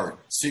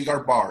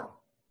 cigar bar.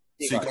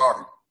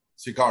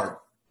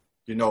 Cigar.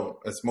 You know,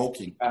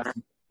 smoking.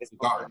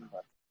 Cigar.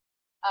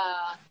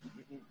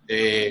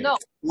 No,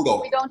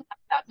 puro. we don't have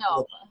that.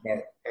 No.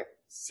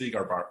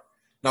 Cigar bar.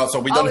 No, so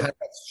we don't have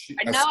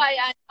that. No,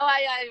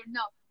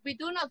 no. We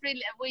do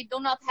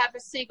not have a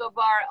cigar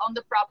bar on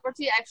the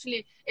property.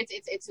 Actually,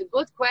 it's a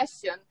good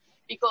question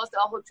because the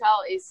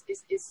hotel is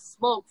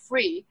smoke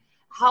free.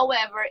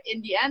 However,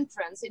 in the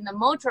entrance, in the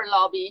motor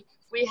lobby,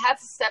 we have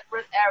a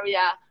separate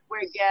area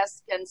where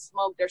guests can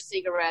smoke their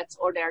cigarettes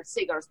or their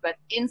cigars. But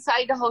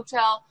inside the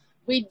hotel,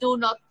 we do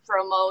not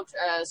promote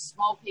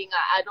smoking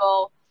at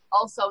all.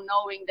 Also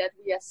knowing that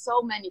we have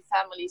so many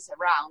families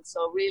around.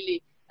 So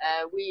really,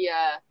 we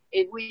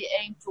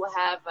aim to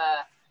have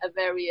a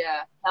very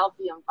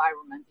healthy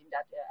environment in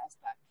that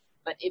aspect.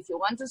 But if you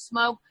want to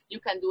smoke, you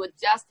can do it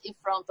just in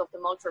front of the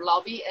motor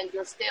lobby and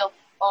you're still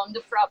on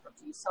the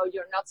property. So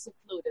you're not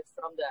secluded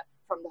from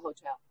the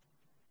hotel.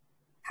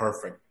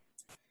 Perfect.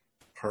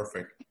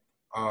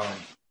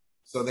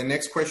 So the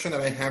next question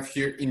that I have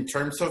here, in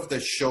terms of the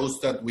shows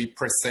that we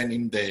present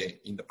in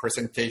the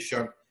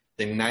presentation,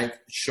 the night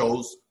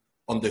shows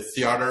on the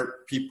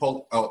theater,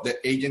 the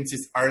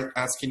agencies are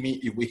asking me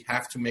if we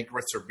have to make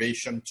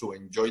reservation to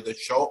enjoy the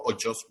show or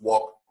just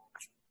walk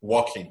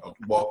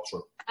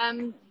through.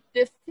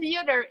 The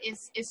theater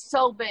is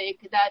so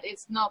big that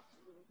it's not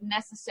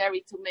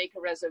necessary to make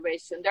a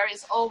reservation. There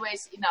is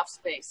always enough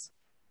space.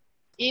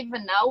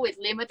 Even now with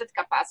limited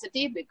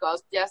capacity,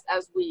 because just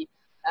as we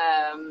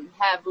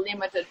have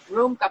limited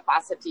room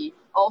capacity,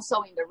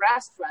 also in the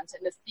restaurants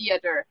and the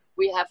theater,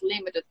 we have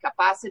limited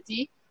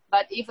capacity.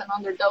 But even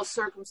under those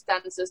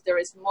circumstances, there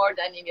is more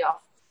than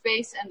enough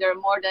space and there are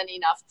more than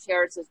enough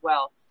chairs as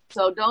well.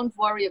 So don't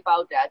worry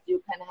about that.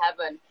 You can have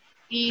an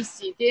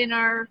easy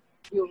dinner,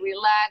 you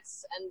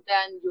relax, and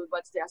then you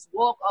just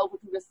walk over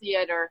to the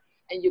theater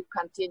and you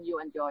continue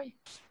enjoying.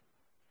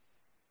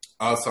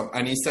 Awesome.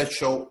 And it's a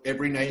show,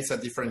 every night is a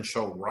different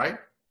show, right?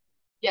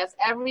 Yes,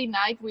 every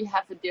night we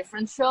have a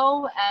different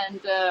show,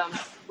 and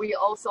we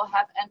also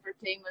have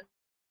entertainment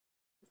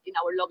in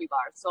our lobby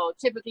bar. So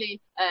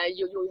typically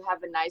you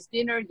have a nice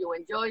dinner, you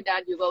enjoy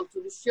that, you go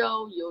to the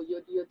show,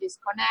 you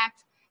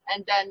disconnect,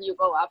 and then you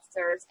go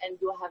upstairs and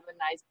you have a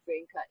nice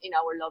drink in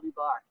our lobby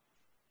bar.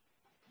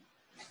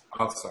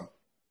 Awesome.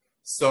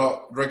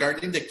 So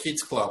regarding the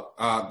kids club,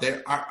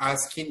 they are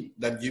asking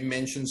that you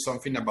mentioned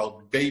something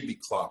about baby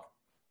club.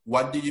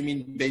 What do you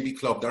mean baby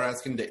club? They're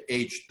asking the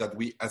age that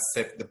we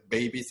accept the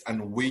babies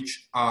and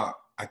which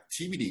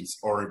activities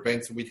or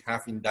events we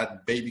have in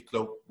that baby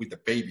club with the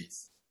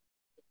babies.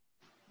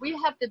 We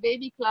have the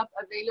baby club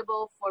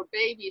available for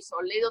babies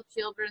or little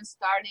children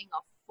starting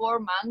of 4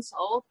 months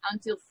old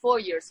until 4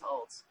 years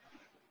old.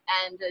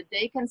 And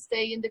they can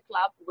stay in the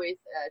club with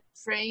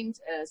trained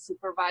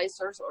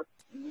supervisors or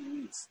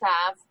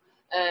staff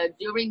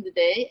during the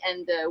day,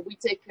 and we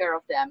take care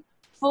of them.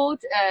 Food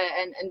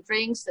and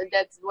drinks,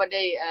 that's what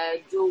they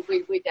do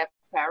with their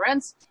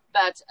parents,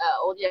 but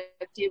all the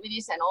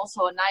activities and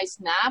also a nice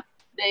nap,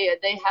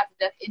 they have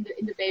that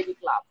in the baby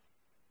club.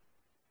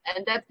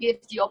 And that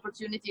gives the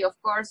opportunity,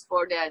 of course,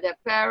 for their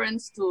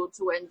parents to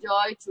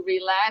enjoy, to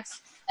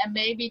relax, and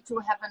maybe to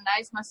have a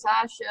nice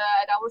massage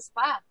at our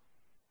spa.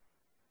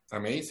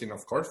 Amazing,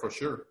 of course, for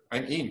sure.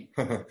 I'm in.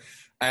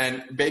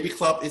 And baby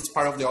club is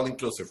part of the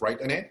all-inclusive, right,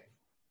 Annette?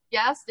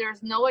 Yes,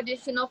 there's no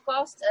additional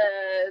cost.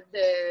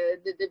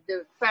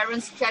 The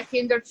parents check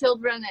in their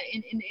children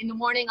in the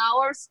morning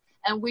hours,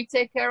 and we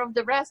take care of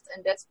the rest.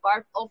 And that's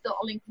part of the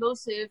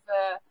all-inclusive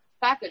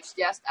package,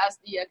 just as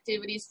the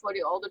activities for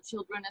the older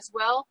children as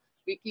well.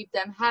 We keep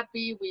them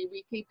happy,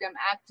 we keep them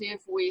active.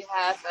 We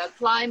have a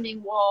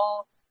climbing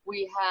wall.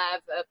 We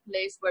have a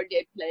place where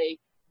they play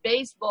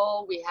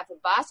baseball. We have a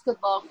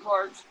basketball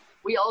court.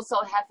 We also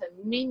have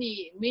a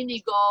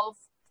mini golf,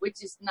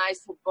 which is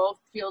nice for both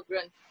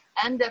children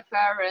and their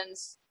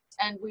parents.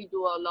 And we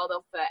do a lot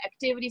of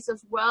activities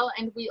as well.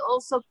 And we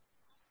also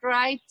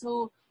try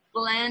to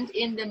blend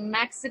in the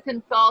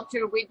Mexican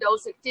culture with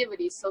those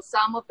activities. So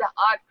some of the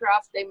art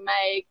crafts they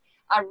make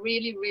are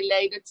really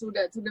related to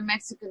the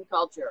Mexican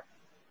culture.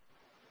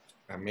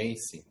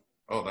 Amazing.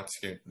 Oh, that's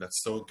good.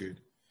 That's so good.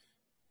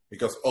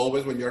 Because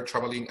always when you're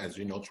traveling, as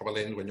you know,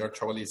 when you're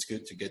traveling, it's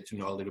good to get to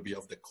know a little bit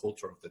of the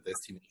culture of the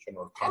destination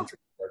or country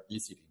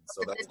visiting.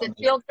 So that's the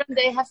children,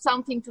 they have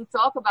something to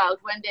talk about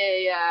when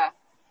they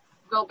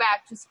go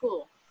back to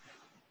school.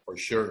 For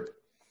sure.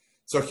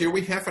 So here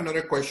we have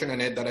another question,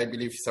 Annette, that I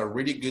believe is a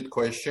really good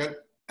question.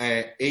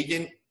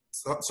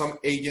 Some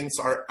agents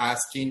are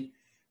asking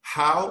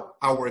how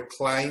our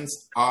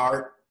clients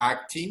are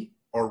acting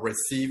or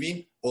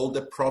receiving all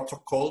the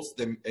protocols,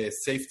 the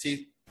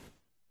safety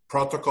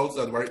protocols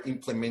that we're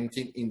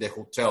implementing in the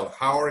hotel.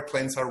 How our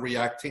clients are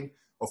reacting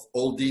of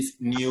all these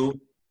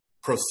new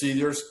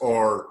procedures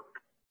or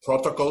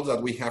protocols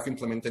that we have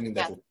implemented in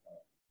the hotel.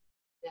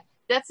 Yeah.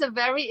 That's a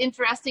very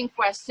interesting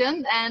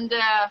question. And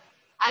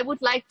I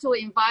would like to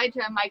invite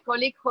my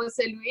colleague,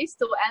 Jose Luis,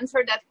 to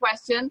answer that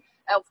question.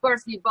 Of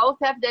course, we both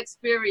have the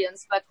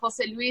experience, but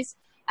Jose Luis,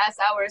 as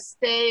our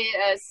Stay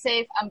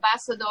Safe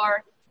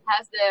ambassador,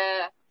 has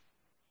the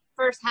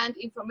first-hand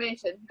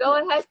information. Go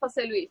ahead,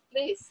 Jose Luis,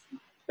 please.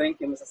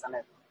 Thank you, Mrs.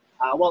 Annette.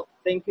 Well,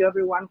 thank you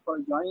everyone for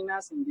joining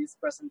us in this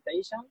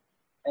presentation.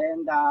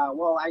 And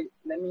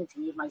let me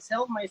introduce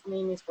myself. My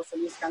name is Jose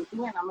Luis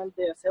Cantu, and I'm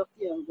the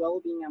Safety and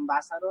Wellbeing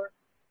Ambassador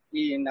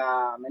in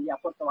Meliá,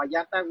 Puerto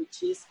Vallarta,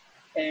 which is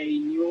a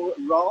new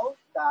role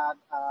that,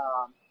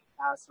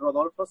 as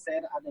Rodolfo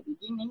said at the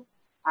beginning,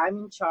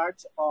 I'm in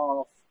charge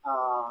of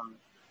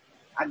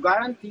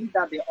guaranteeing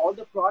that all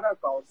the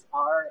protocols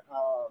are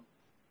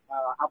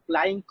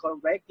applying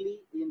correctly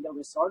in the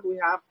resort. We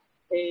have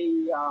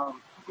a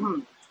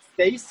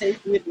Stay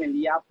Safe with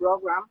Meliá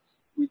program,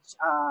 which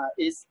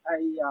is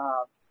a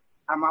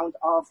amount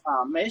of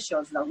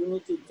measures that we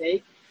need to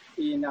take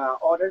in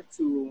order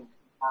to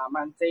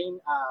maintain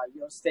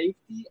your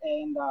safety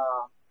and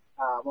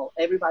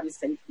everybody's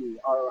safety,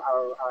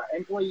 our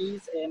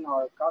employees and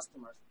our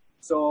customers.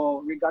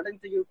 So regarding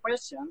to your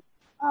question,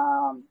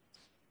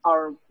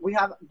 we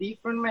have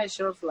different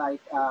measures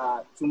like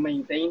to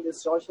maintain the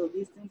social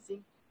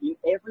distancing in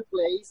every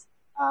place,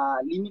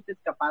 limited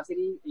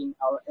capacity in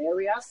our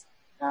areas.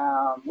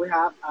 We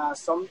have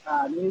some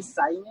new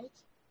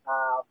signage,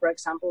 for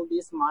example,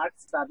 these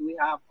marks that we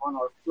have on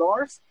our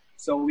floors,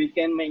 so we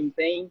can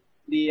maintain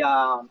the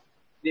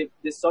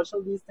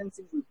social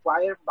distancing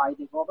required by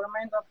the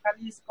government of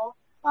Jalisco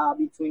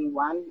between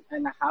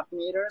 1.5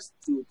 meters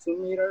to 2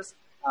 meters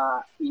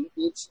in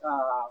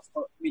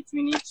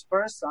between each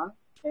person,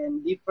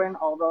 and different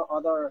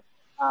other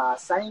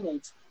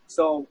signage.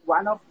 So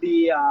one of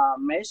the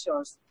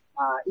measures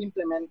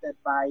implemented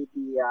by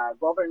the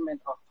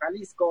government of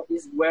Jalisco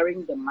is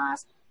wearing the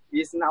mask. It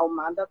is now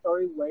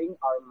mandatory wearing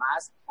our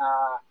mask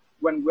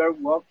when we're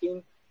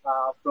walking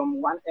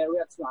from one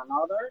area to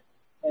another.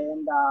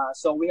 And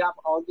so we have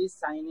all this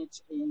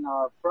signage in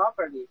our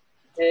property.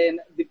 And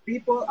the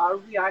people are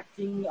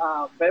reacting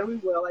very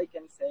well, I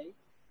can say.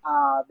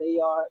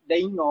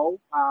 They know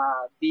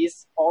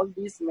all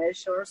these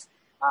measures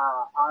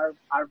are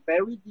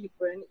very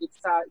different.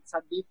 It's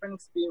a different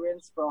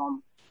experience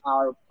from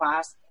our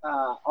past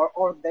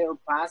or their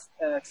past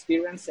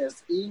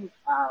experiences in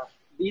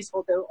this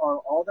hotel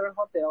or other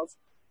hotels,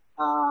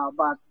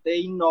 but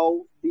they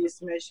know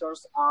these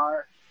measures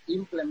are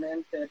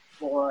implemented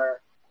for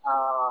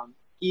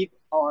keep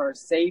our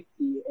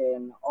safety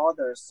and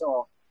others.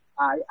 So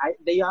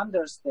they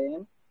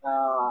understand.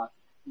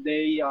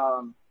 They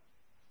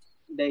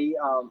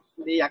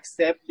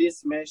accept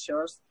these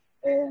measures,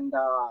 and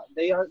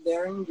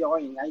they're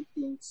enjoying, I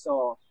think.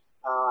 So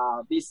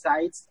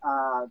besides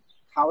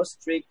how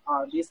strict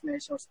these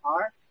measures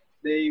are,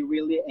 they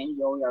really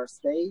enjoy our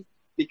stay,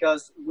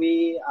 because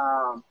we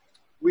are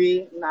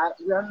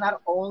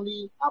not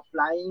only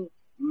applying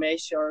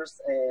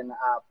measures and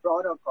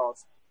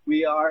protocols,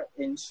 we are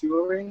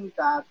ensuring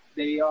that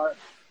they are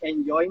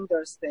enjoying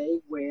their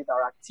stay with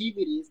our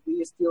activities.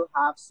 We still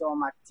have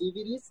some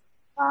activities.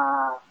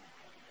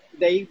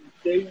 They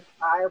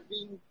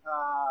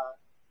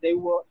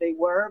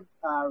were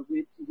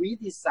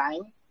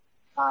redesigned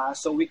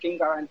so we can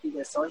guarantee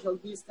the social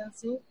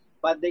distancing,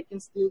 but they can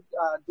still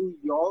do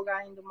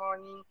yoga in the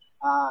morning,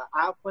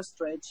 aqua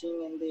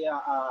stretching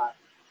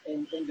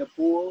in the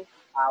pool.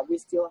 We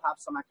still have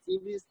some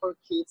activities for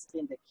kids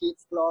in the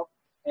kids club,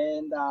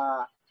 and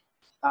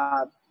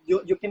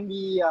you can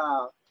be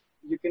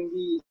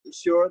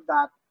sure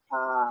that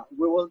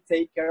we will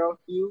take care of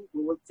you.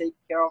 We will take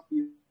care of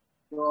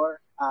your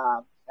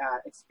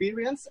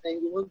experience,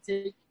 and we will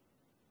take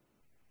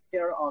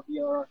care of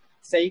your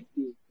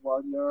safety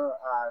while you're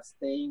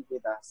staying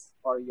with us,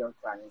 or your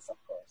clients, of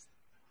course.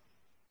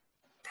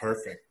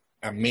 Perfect.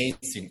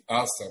 Amazing.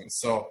 Awesome.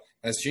 So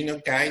as you know,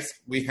 guys,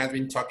 we have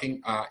been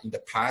talking in the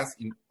past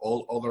in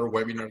all other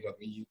webinars that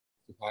we used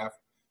to have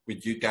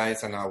with you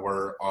guys and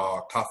our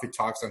coffee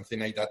talks and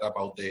things like that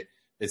about the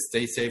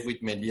Stay Safe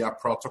with Meliá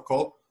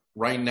protocol.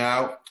 Right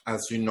now,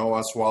 as you know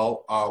as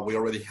well, we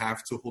already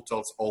have 2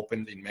 hotels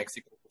opened in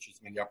Mexico, which is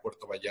Meliá,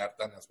 Puerto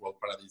Vallarta, and as well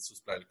Paradisus,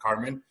 Playa del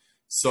Carmen.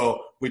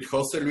 So with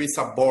Jose Luis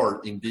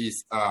aboard in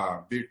this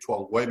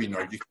virtual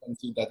webinar, you can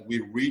see that we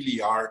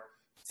really are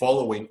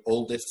following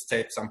all the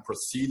steps and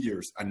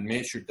procedures and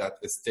measures that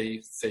the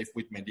Stay Safe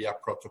with Meliá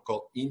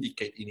protocol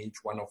indicate in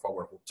each one of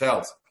our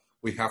hotels.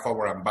 We have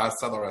our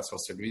ambassador, as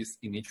Jose Luis,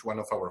 in each one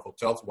of our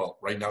hotels. Well,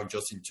 right now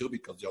just in two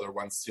because the other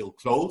one's still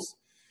closed.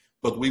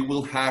 But we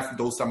will have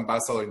those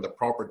ambassadors in the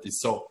property.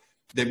 So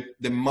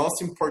the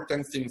most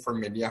important thing for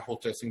Meliá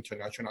Hotels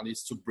International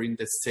is to bring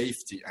the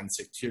safety and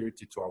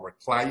security to our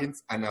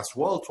clients and as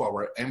well to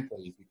our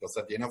employees, because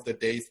at the end of the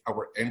day,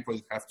 our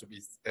employees have to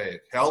be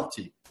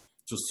healthy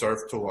to serve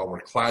to our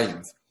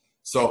clients.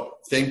 So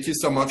thank you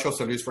so much,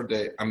 Jose Luis, for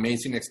the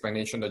amazing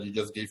explanation that you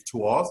just gave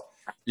to us.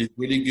 It's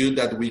really good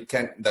that we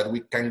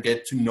can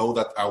get to know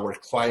that our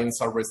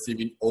clients are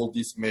receiving all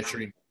these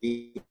measures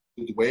in a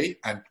good way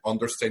and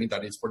understanding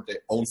that it's for their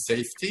own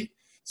safety.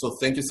 So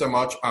thank you so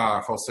much,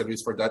 Jose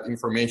Luis, for that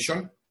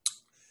information.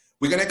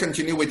 We're going to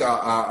continue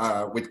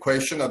with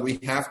question that we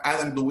have.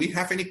 Adam, do we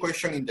have any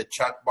question in the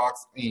chat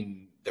box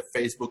in the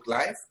Facebook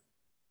Live?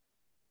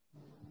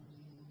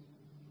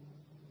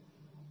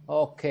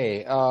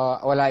 Okay.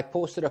 Well, I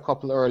posted a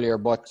couple earlier,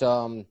 but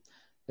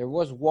there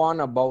was one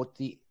about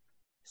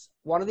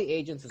one of the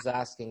agents was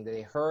asking that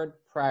they heard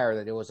prior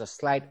that there was a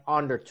slight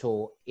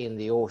undertow in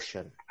the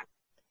ocean.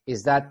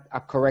 Is that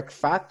a correct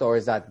fact or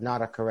is that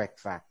not a correct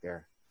fact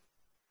there?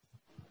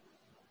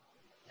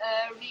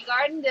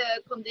 Regarding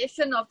the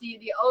condition of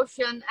the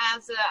ocean,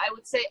 as I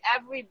would say,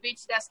 every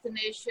beach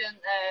destination,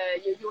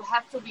 you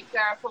have to be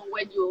careful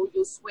when you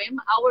swim.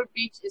 Our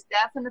beach is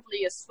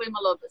definitely a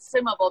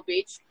swimmable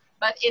beach,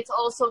 but it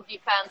also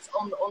depends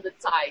on the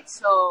tide.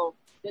 So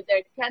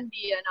there can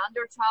be an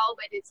undertow,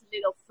 but it's a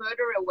little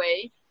further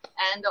away.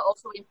 And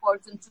also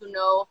important to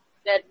know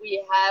that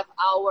we have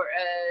our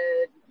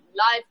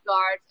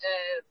lifeguard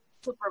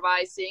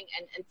supervising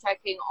and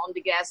checking on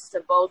the guests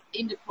both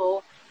in the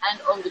pool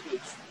and on the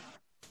beach.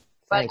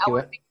 But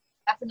our beach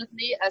is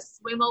definitely a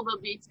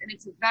swimmable beach, and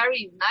it's a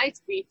very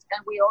nice beach.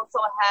 And we also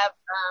have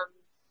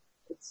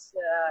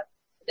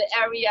the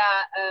area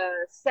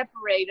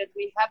separated.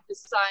 We have the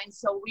signs,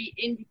 so we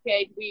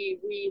indicate,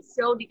 we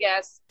show the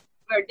guests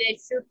where they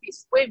should be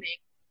swimming.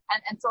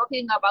 And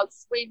talking about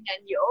swimming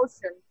and the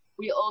ocean,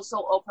 we also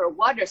offer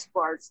water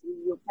sports.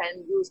 You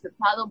can use the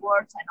paddle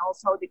boards and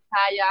also the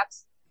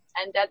kayaks,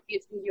 and that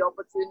gives you the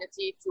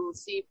opportunity to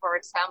see, for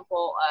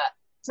example,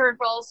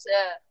 turtles.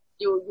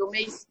 You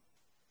may see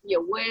a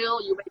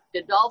whale, you may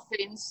see the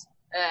dolphins,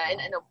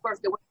 and of course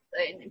the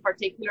in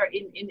particular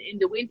in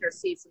the winter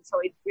season. So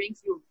it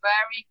brings you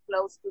very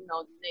close to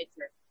know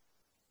nature.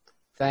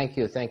 Thank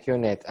you,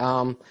 Annette.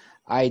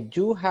 I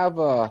do have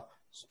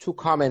two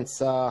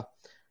comments.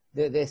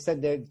 They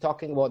said they're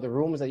talking about the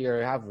rooms that you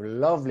have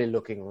lovely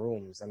looking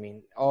rooms. I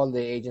mean, all the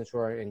agents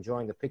were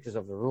enjoying the pictures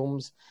of the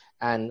rooms.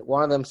 And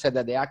one of them said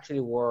that they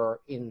actually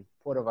were in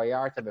Puerto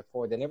Vallarta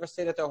before. They never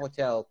stayed at the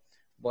hotel,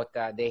 but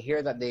they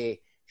hear that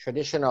the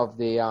tradition of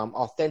the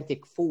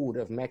authentic food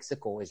of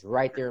Mexico is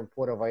right there in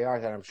Puerto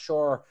Vallarta. And I'm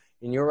sure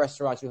in your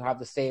restaurants you have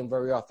the same,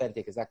 very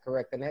authentic. Is that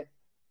correct, Annette?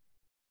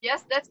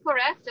 Yes, that's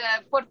correct.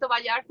 Puerto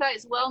Vallarta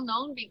is well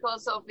known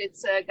because of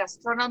its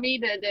gastronomy,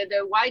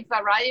 the wide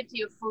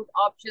variety of food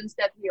options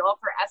that we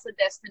offer as a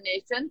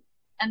destination,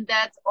 and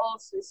that's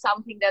also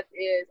something that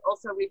is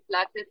also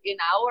reflected in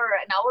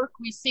our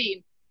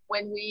cuisine.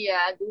 When we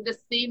do the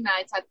theme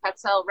nights at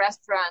Catzell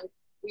Restaurant,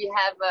 we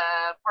have,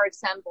 for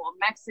example, a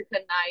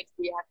Mexican night,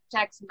 we have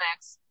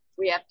Tex-Mex,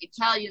 we have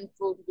Italian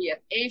food, we have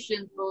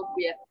Asian food,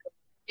 we have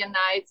Korean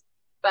nights,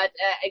 but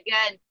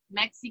again,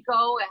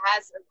 Mexico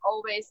has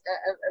always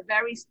a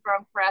very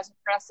strong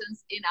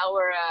presence in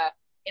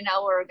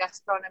our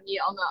gastronomy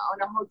on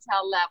a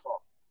hotel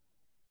level.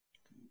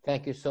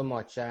 Thank you so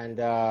much. And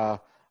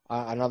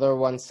another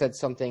one said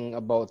something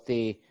about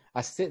they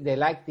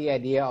like the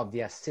idea of the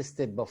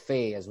assisted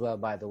buffet as well,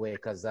 by the way,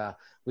 because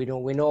we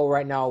know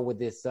right now with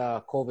this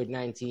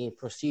COVID-19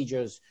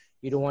 procedures,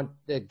 you don't want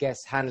the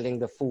guests handling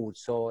the food.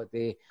 So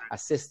the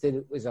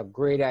assisted is a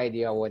great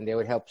idea when they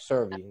would help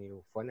serve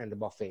you and the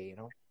buffet, you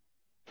know.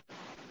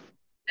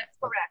 That's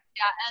correct.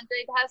 Yeah, and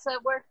it has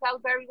worked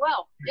out very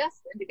well.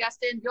 Yes, and the guests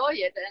enjoy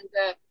it,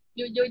 and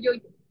it's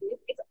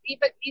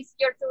even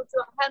easier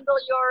to handle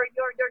your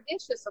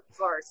dishes, of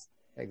course.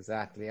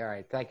 Exactly. All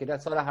right. Thank you.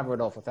 That's all I have,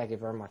 Rodolfo. Thank you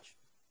very much.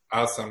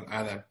 Awesome,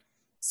 Adam.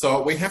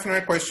 So we have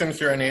another question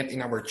here, Annette,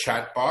 in our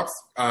chat box.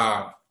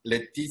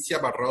 Leticia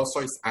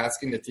Barroso is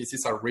asking.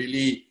 Leticia's are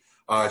really,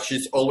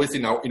 she's always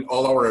in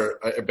all our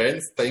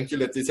events. Thank you,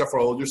 Leticia, for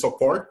all your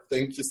support.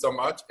 Thank you so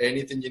much.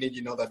 Anything you need,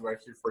 you know that we're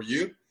here for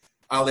you.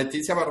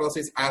 Leticia Barroso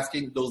is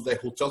asking, does the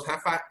hotels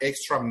have an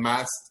extra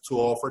mask to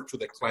offer to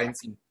the clients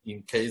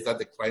in case that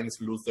the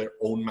clients lose their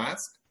own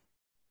mask?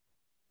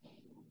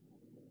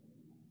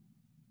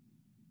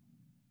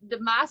 The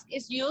mask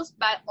is used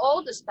by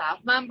all the staff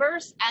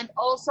members, and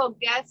also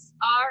guests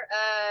are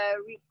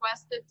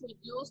requested to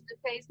use the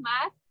face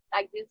mask,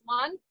 like this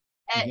one,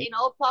 in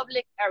all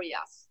public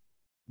areas.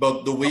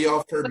 But do we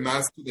offer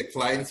masks to the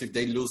clients if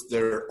they lose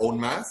their own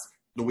mask?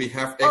 Do we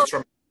have extra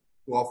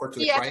masks to offer to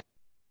the clients?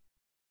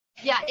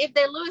 Yeah, if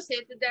they lose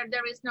it,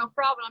 there is no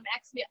problem.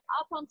 Actually,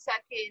 upon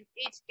check-in,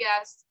 each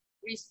guest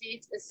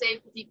receives a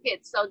safety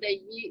kit. So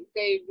they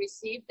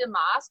receive the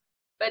mask,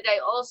 but they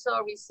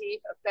also receive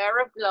a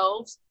pair of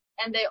gloves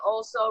and they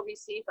also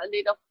receive a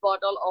little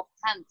bottle of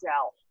hand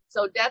gel.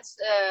 So that's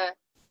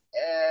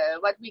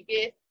what we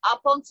give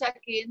upon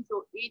check-in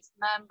to each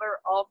member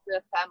of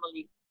the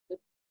family.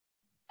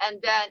 And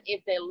then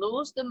if they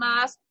lose the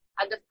mask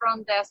at the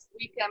front desk,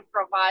 we can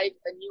provide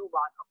a new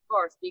one, of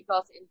course,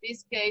 because in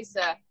this case,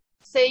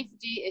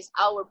 safety is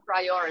our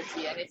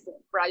priority, and it's the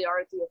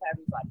priority of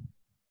everybody.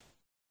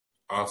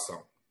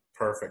 Awesome.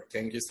 Perfect.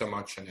 Thank you so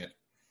much, Annette.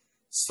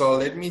 So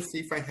let me see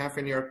if I have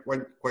any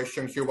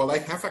question here. Well, I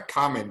have a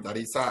comment that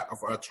is of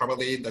a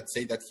travel agent that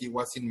said that he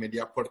was in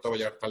Meliá, Puerto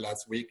Vallarta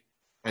last week,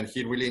 and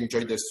he really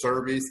enjoyed the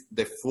service,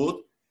 the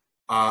food,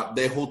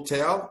 the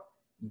hotel,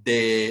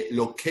 the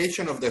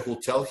location of the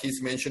hotel.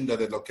 He's mentioned that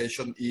the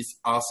location is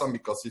awesome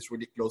because it's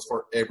really close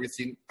for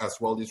everything, as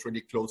well as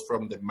really close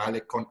from the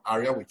Malecon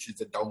area, which is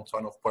the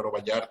downtown of Puerto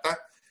Vallarta.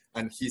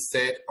 And he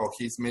said, or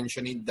he's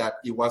mentioning that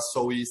it was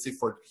so easy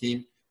for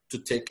him to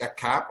take a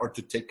cab or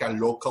to take a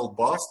local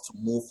bus to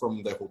move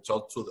from the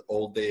hotel to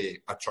all the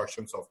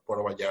attractions of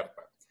Puerto Vallarta.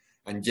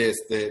 And yes,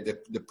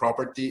 the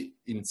property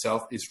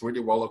itself is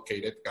really well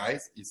located, guys.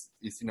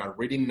 It's in a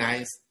really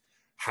nice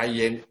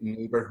high-end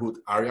neighborhood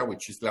area,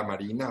 which is La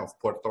Marina of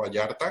Puerto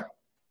Vallarta.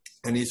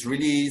 And it's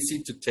really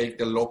easy to take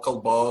the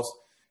local bus.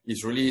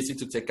 It's really easy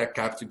to take a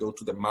cab to go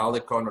to the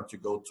Malecon or to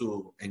go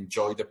to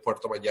enjoy the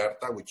Puerto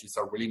Vallarta, which is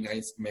a really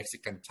nice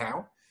Mexican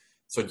town.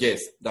 So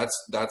yes,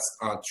 that's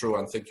true.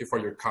 And thank you for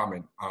your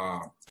comment.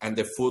 And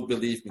the food,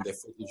 believe me, the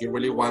food, if you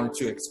really want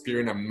to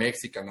experience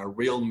a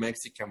real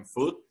Mexican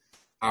food,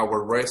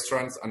 our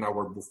restaurants and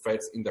our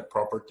buffets in the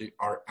property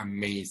are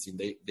amazing.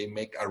 They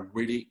make a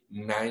really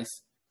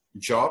nice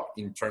job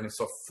in terms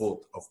of food,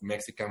 of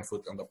Mexican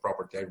food on the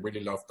property. I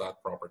really love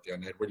that property,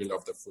 and I really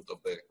love the food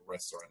of the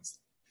restaurants.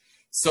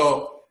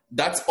 So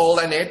that's all,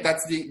 Annette.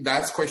 That's the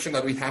last question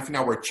that we have in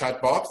our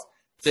chat box.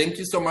 Thank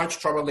you so much,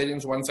 travel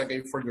agents, once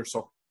again for your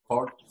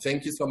support.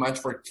 Thank you so much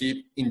for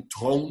keep in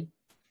tune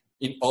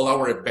in all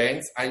our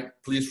events. I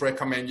please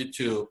recommend you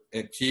to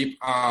keep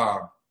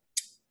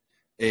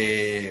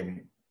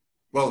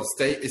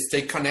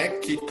stay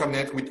connect, keep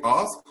connect with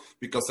us,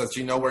 because as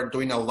you know, we're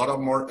doing a lot of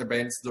more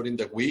events during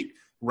the week.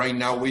 Right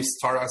now, we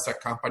start as a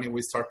company,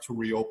 we start to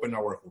reopen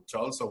our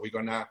hotel. So we're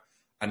gonna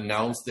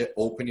announce the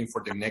opening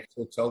for the next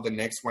hotel. The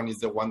next one is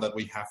the one that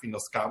we have in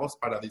Los Cabos.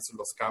 Paradiso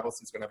Los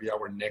Cabos is gonna be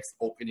our next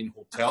opening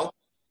hotel.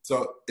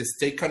 So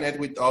stay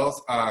connected with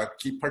us,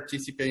 keep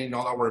participating in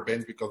all our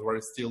events, because we're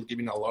still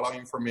giving a lot of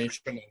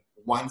information. And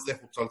once the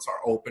hotels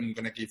are open, we're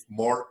gonna give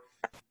more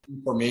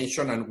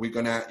information, and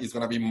it's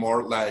gonna be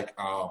more like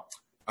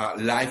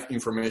live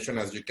information.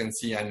 As you can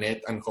see,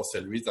 Annette and Jose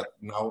Luis, that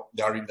now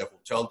they are in the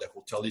hotel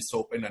is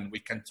open, and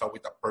we can talk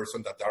with a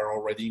person that are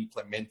already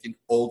implementing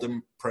all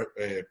the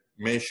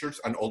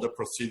measures and all the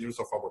procedures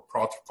of our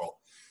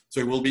protocol. So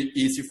it will be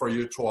easy for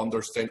you to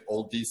understand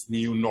all this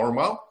new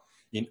normal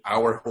in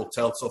our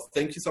hotel. So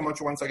thank you so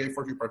much once again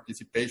for your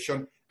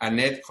participation.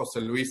 Annette, Jose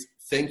Luis,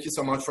 thank you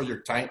so much for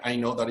your time. I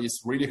know that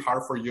it's really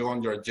hard for you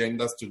on your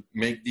agendas to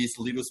make this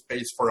little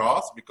space for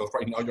us, because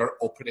right now you're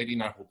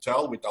operating a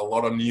hotel with a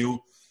lot of new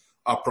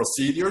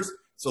procedures.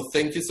 So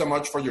thank you so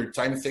much for your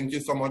time. Thank you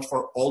so much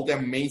for all the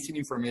amazing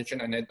information,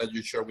 Annette, that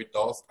you share with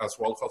us, as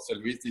well, Jose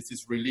Luis. This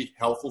is really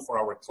helpful for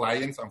our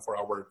clients and for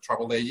our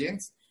travel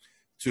agents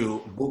to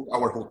book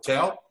our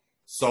hotel.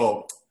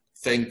 So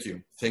thank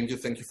you. Thank you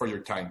for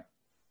your time.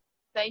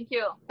 Thank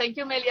you. Thank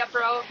you, Meliá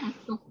Pro.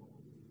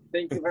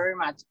 Thank you very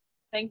much.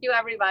 Thank you,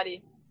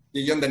 everybody.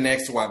 See you on the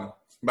next one.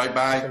 Bye-bye.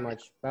 Thank you so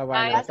much.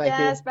 Bye-bye. Bye.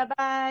 Thank you.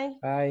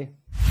 Bye-bye.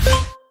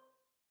 Bye.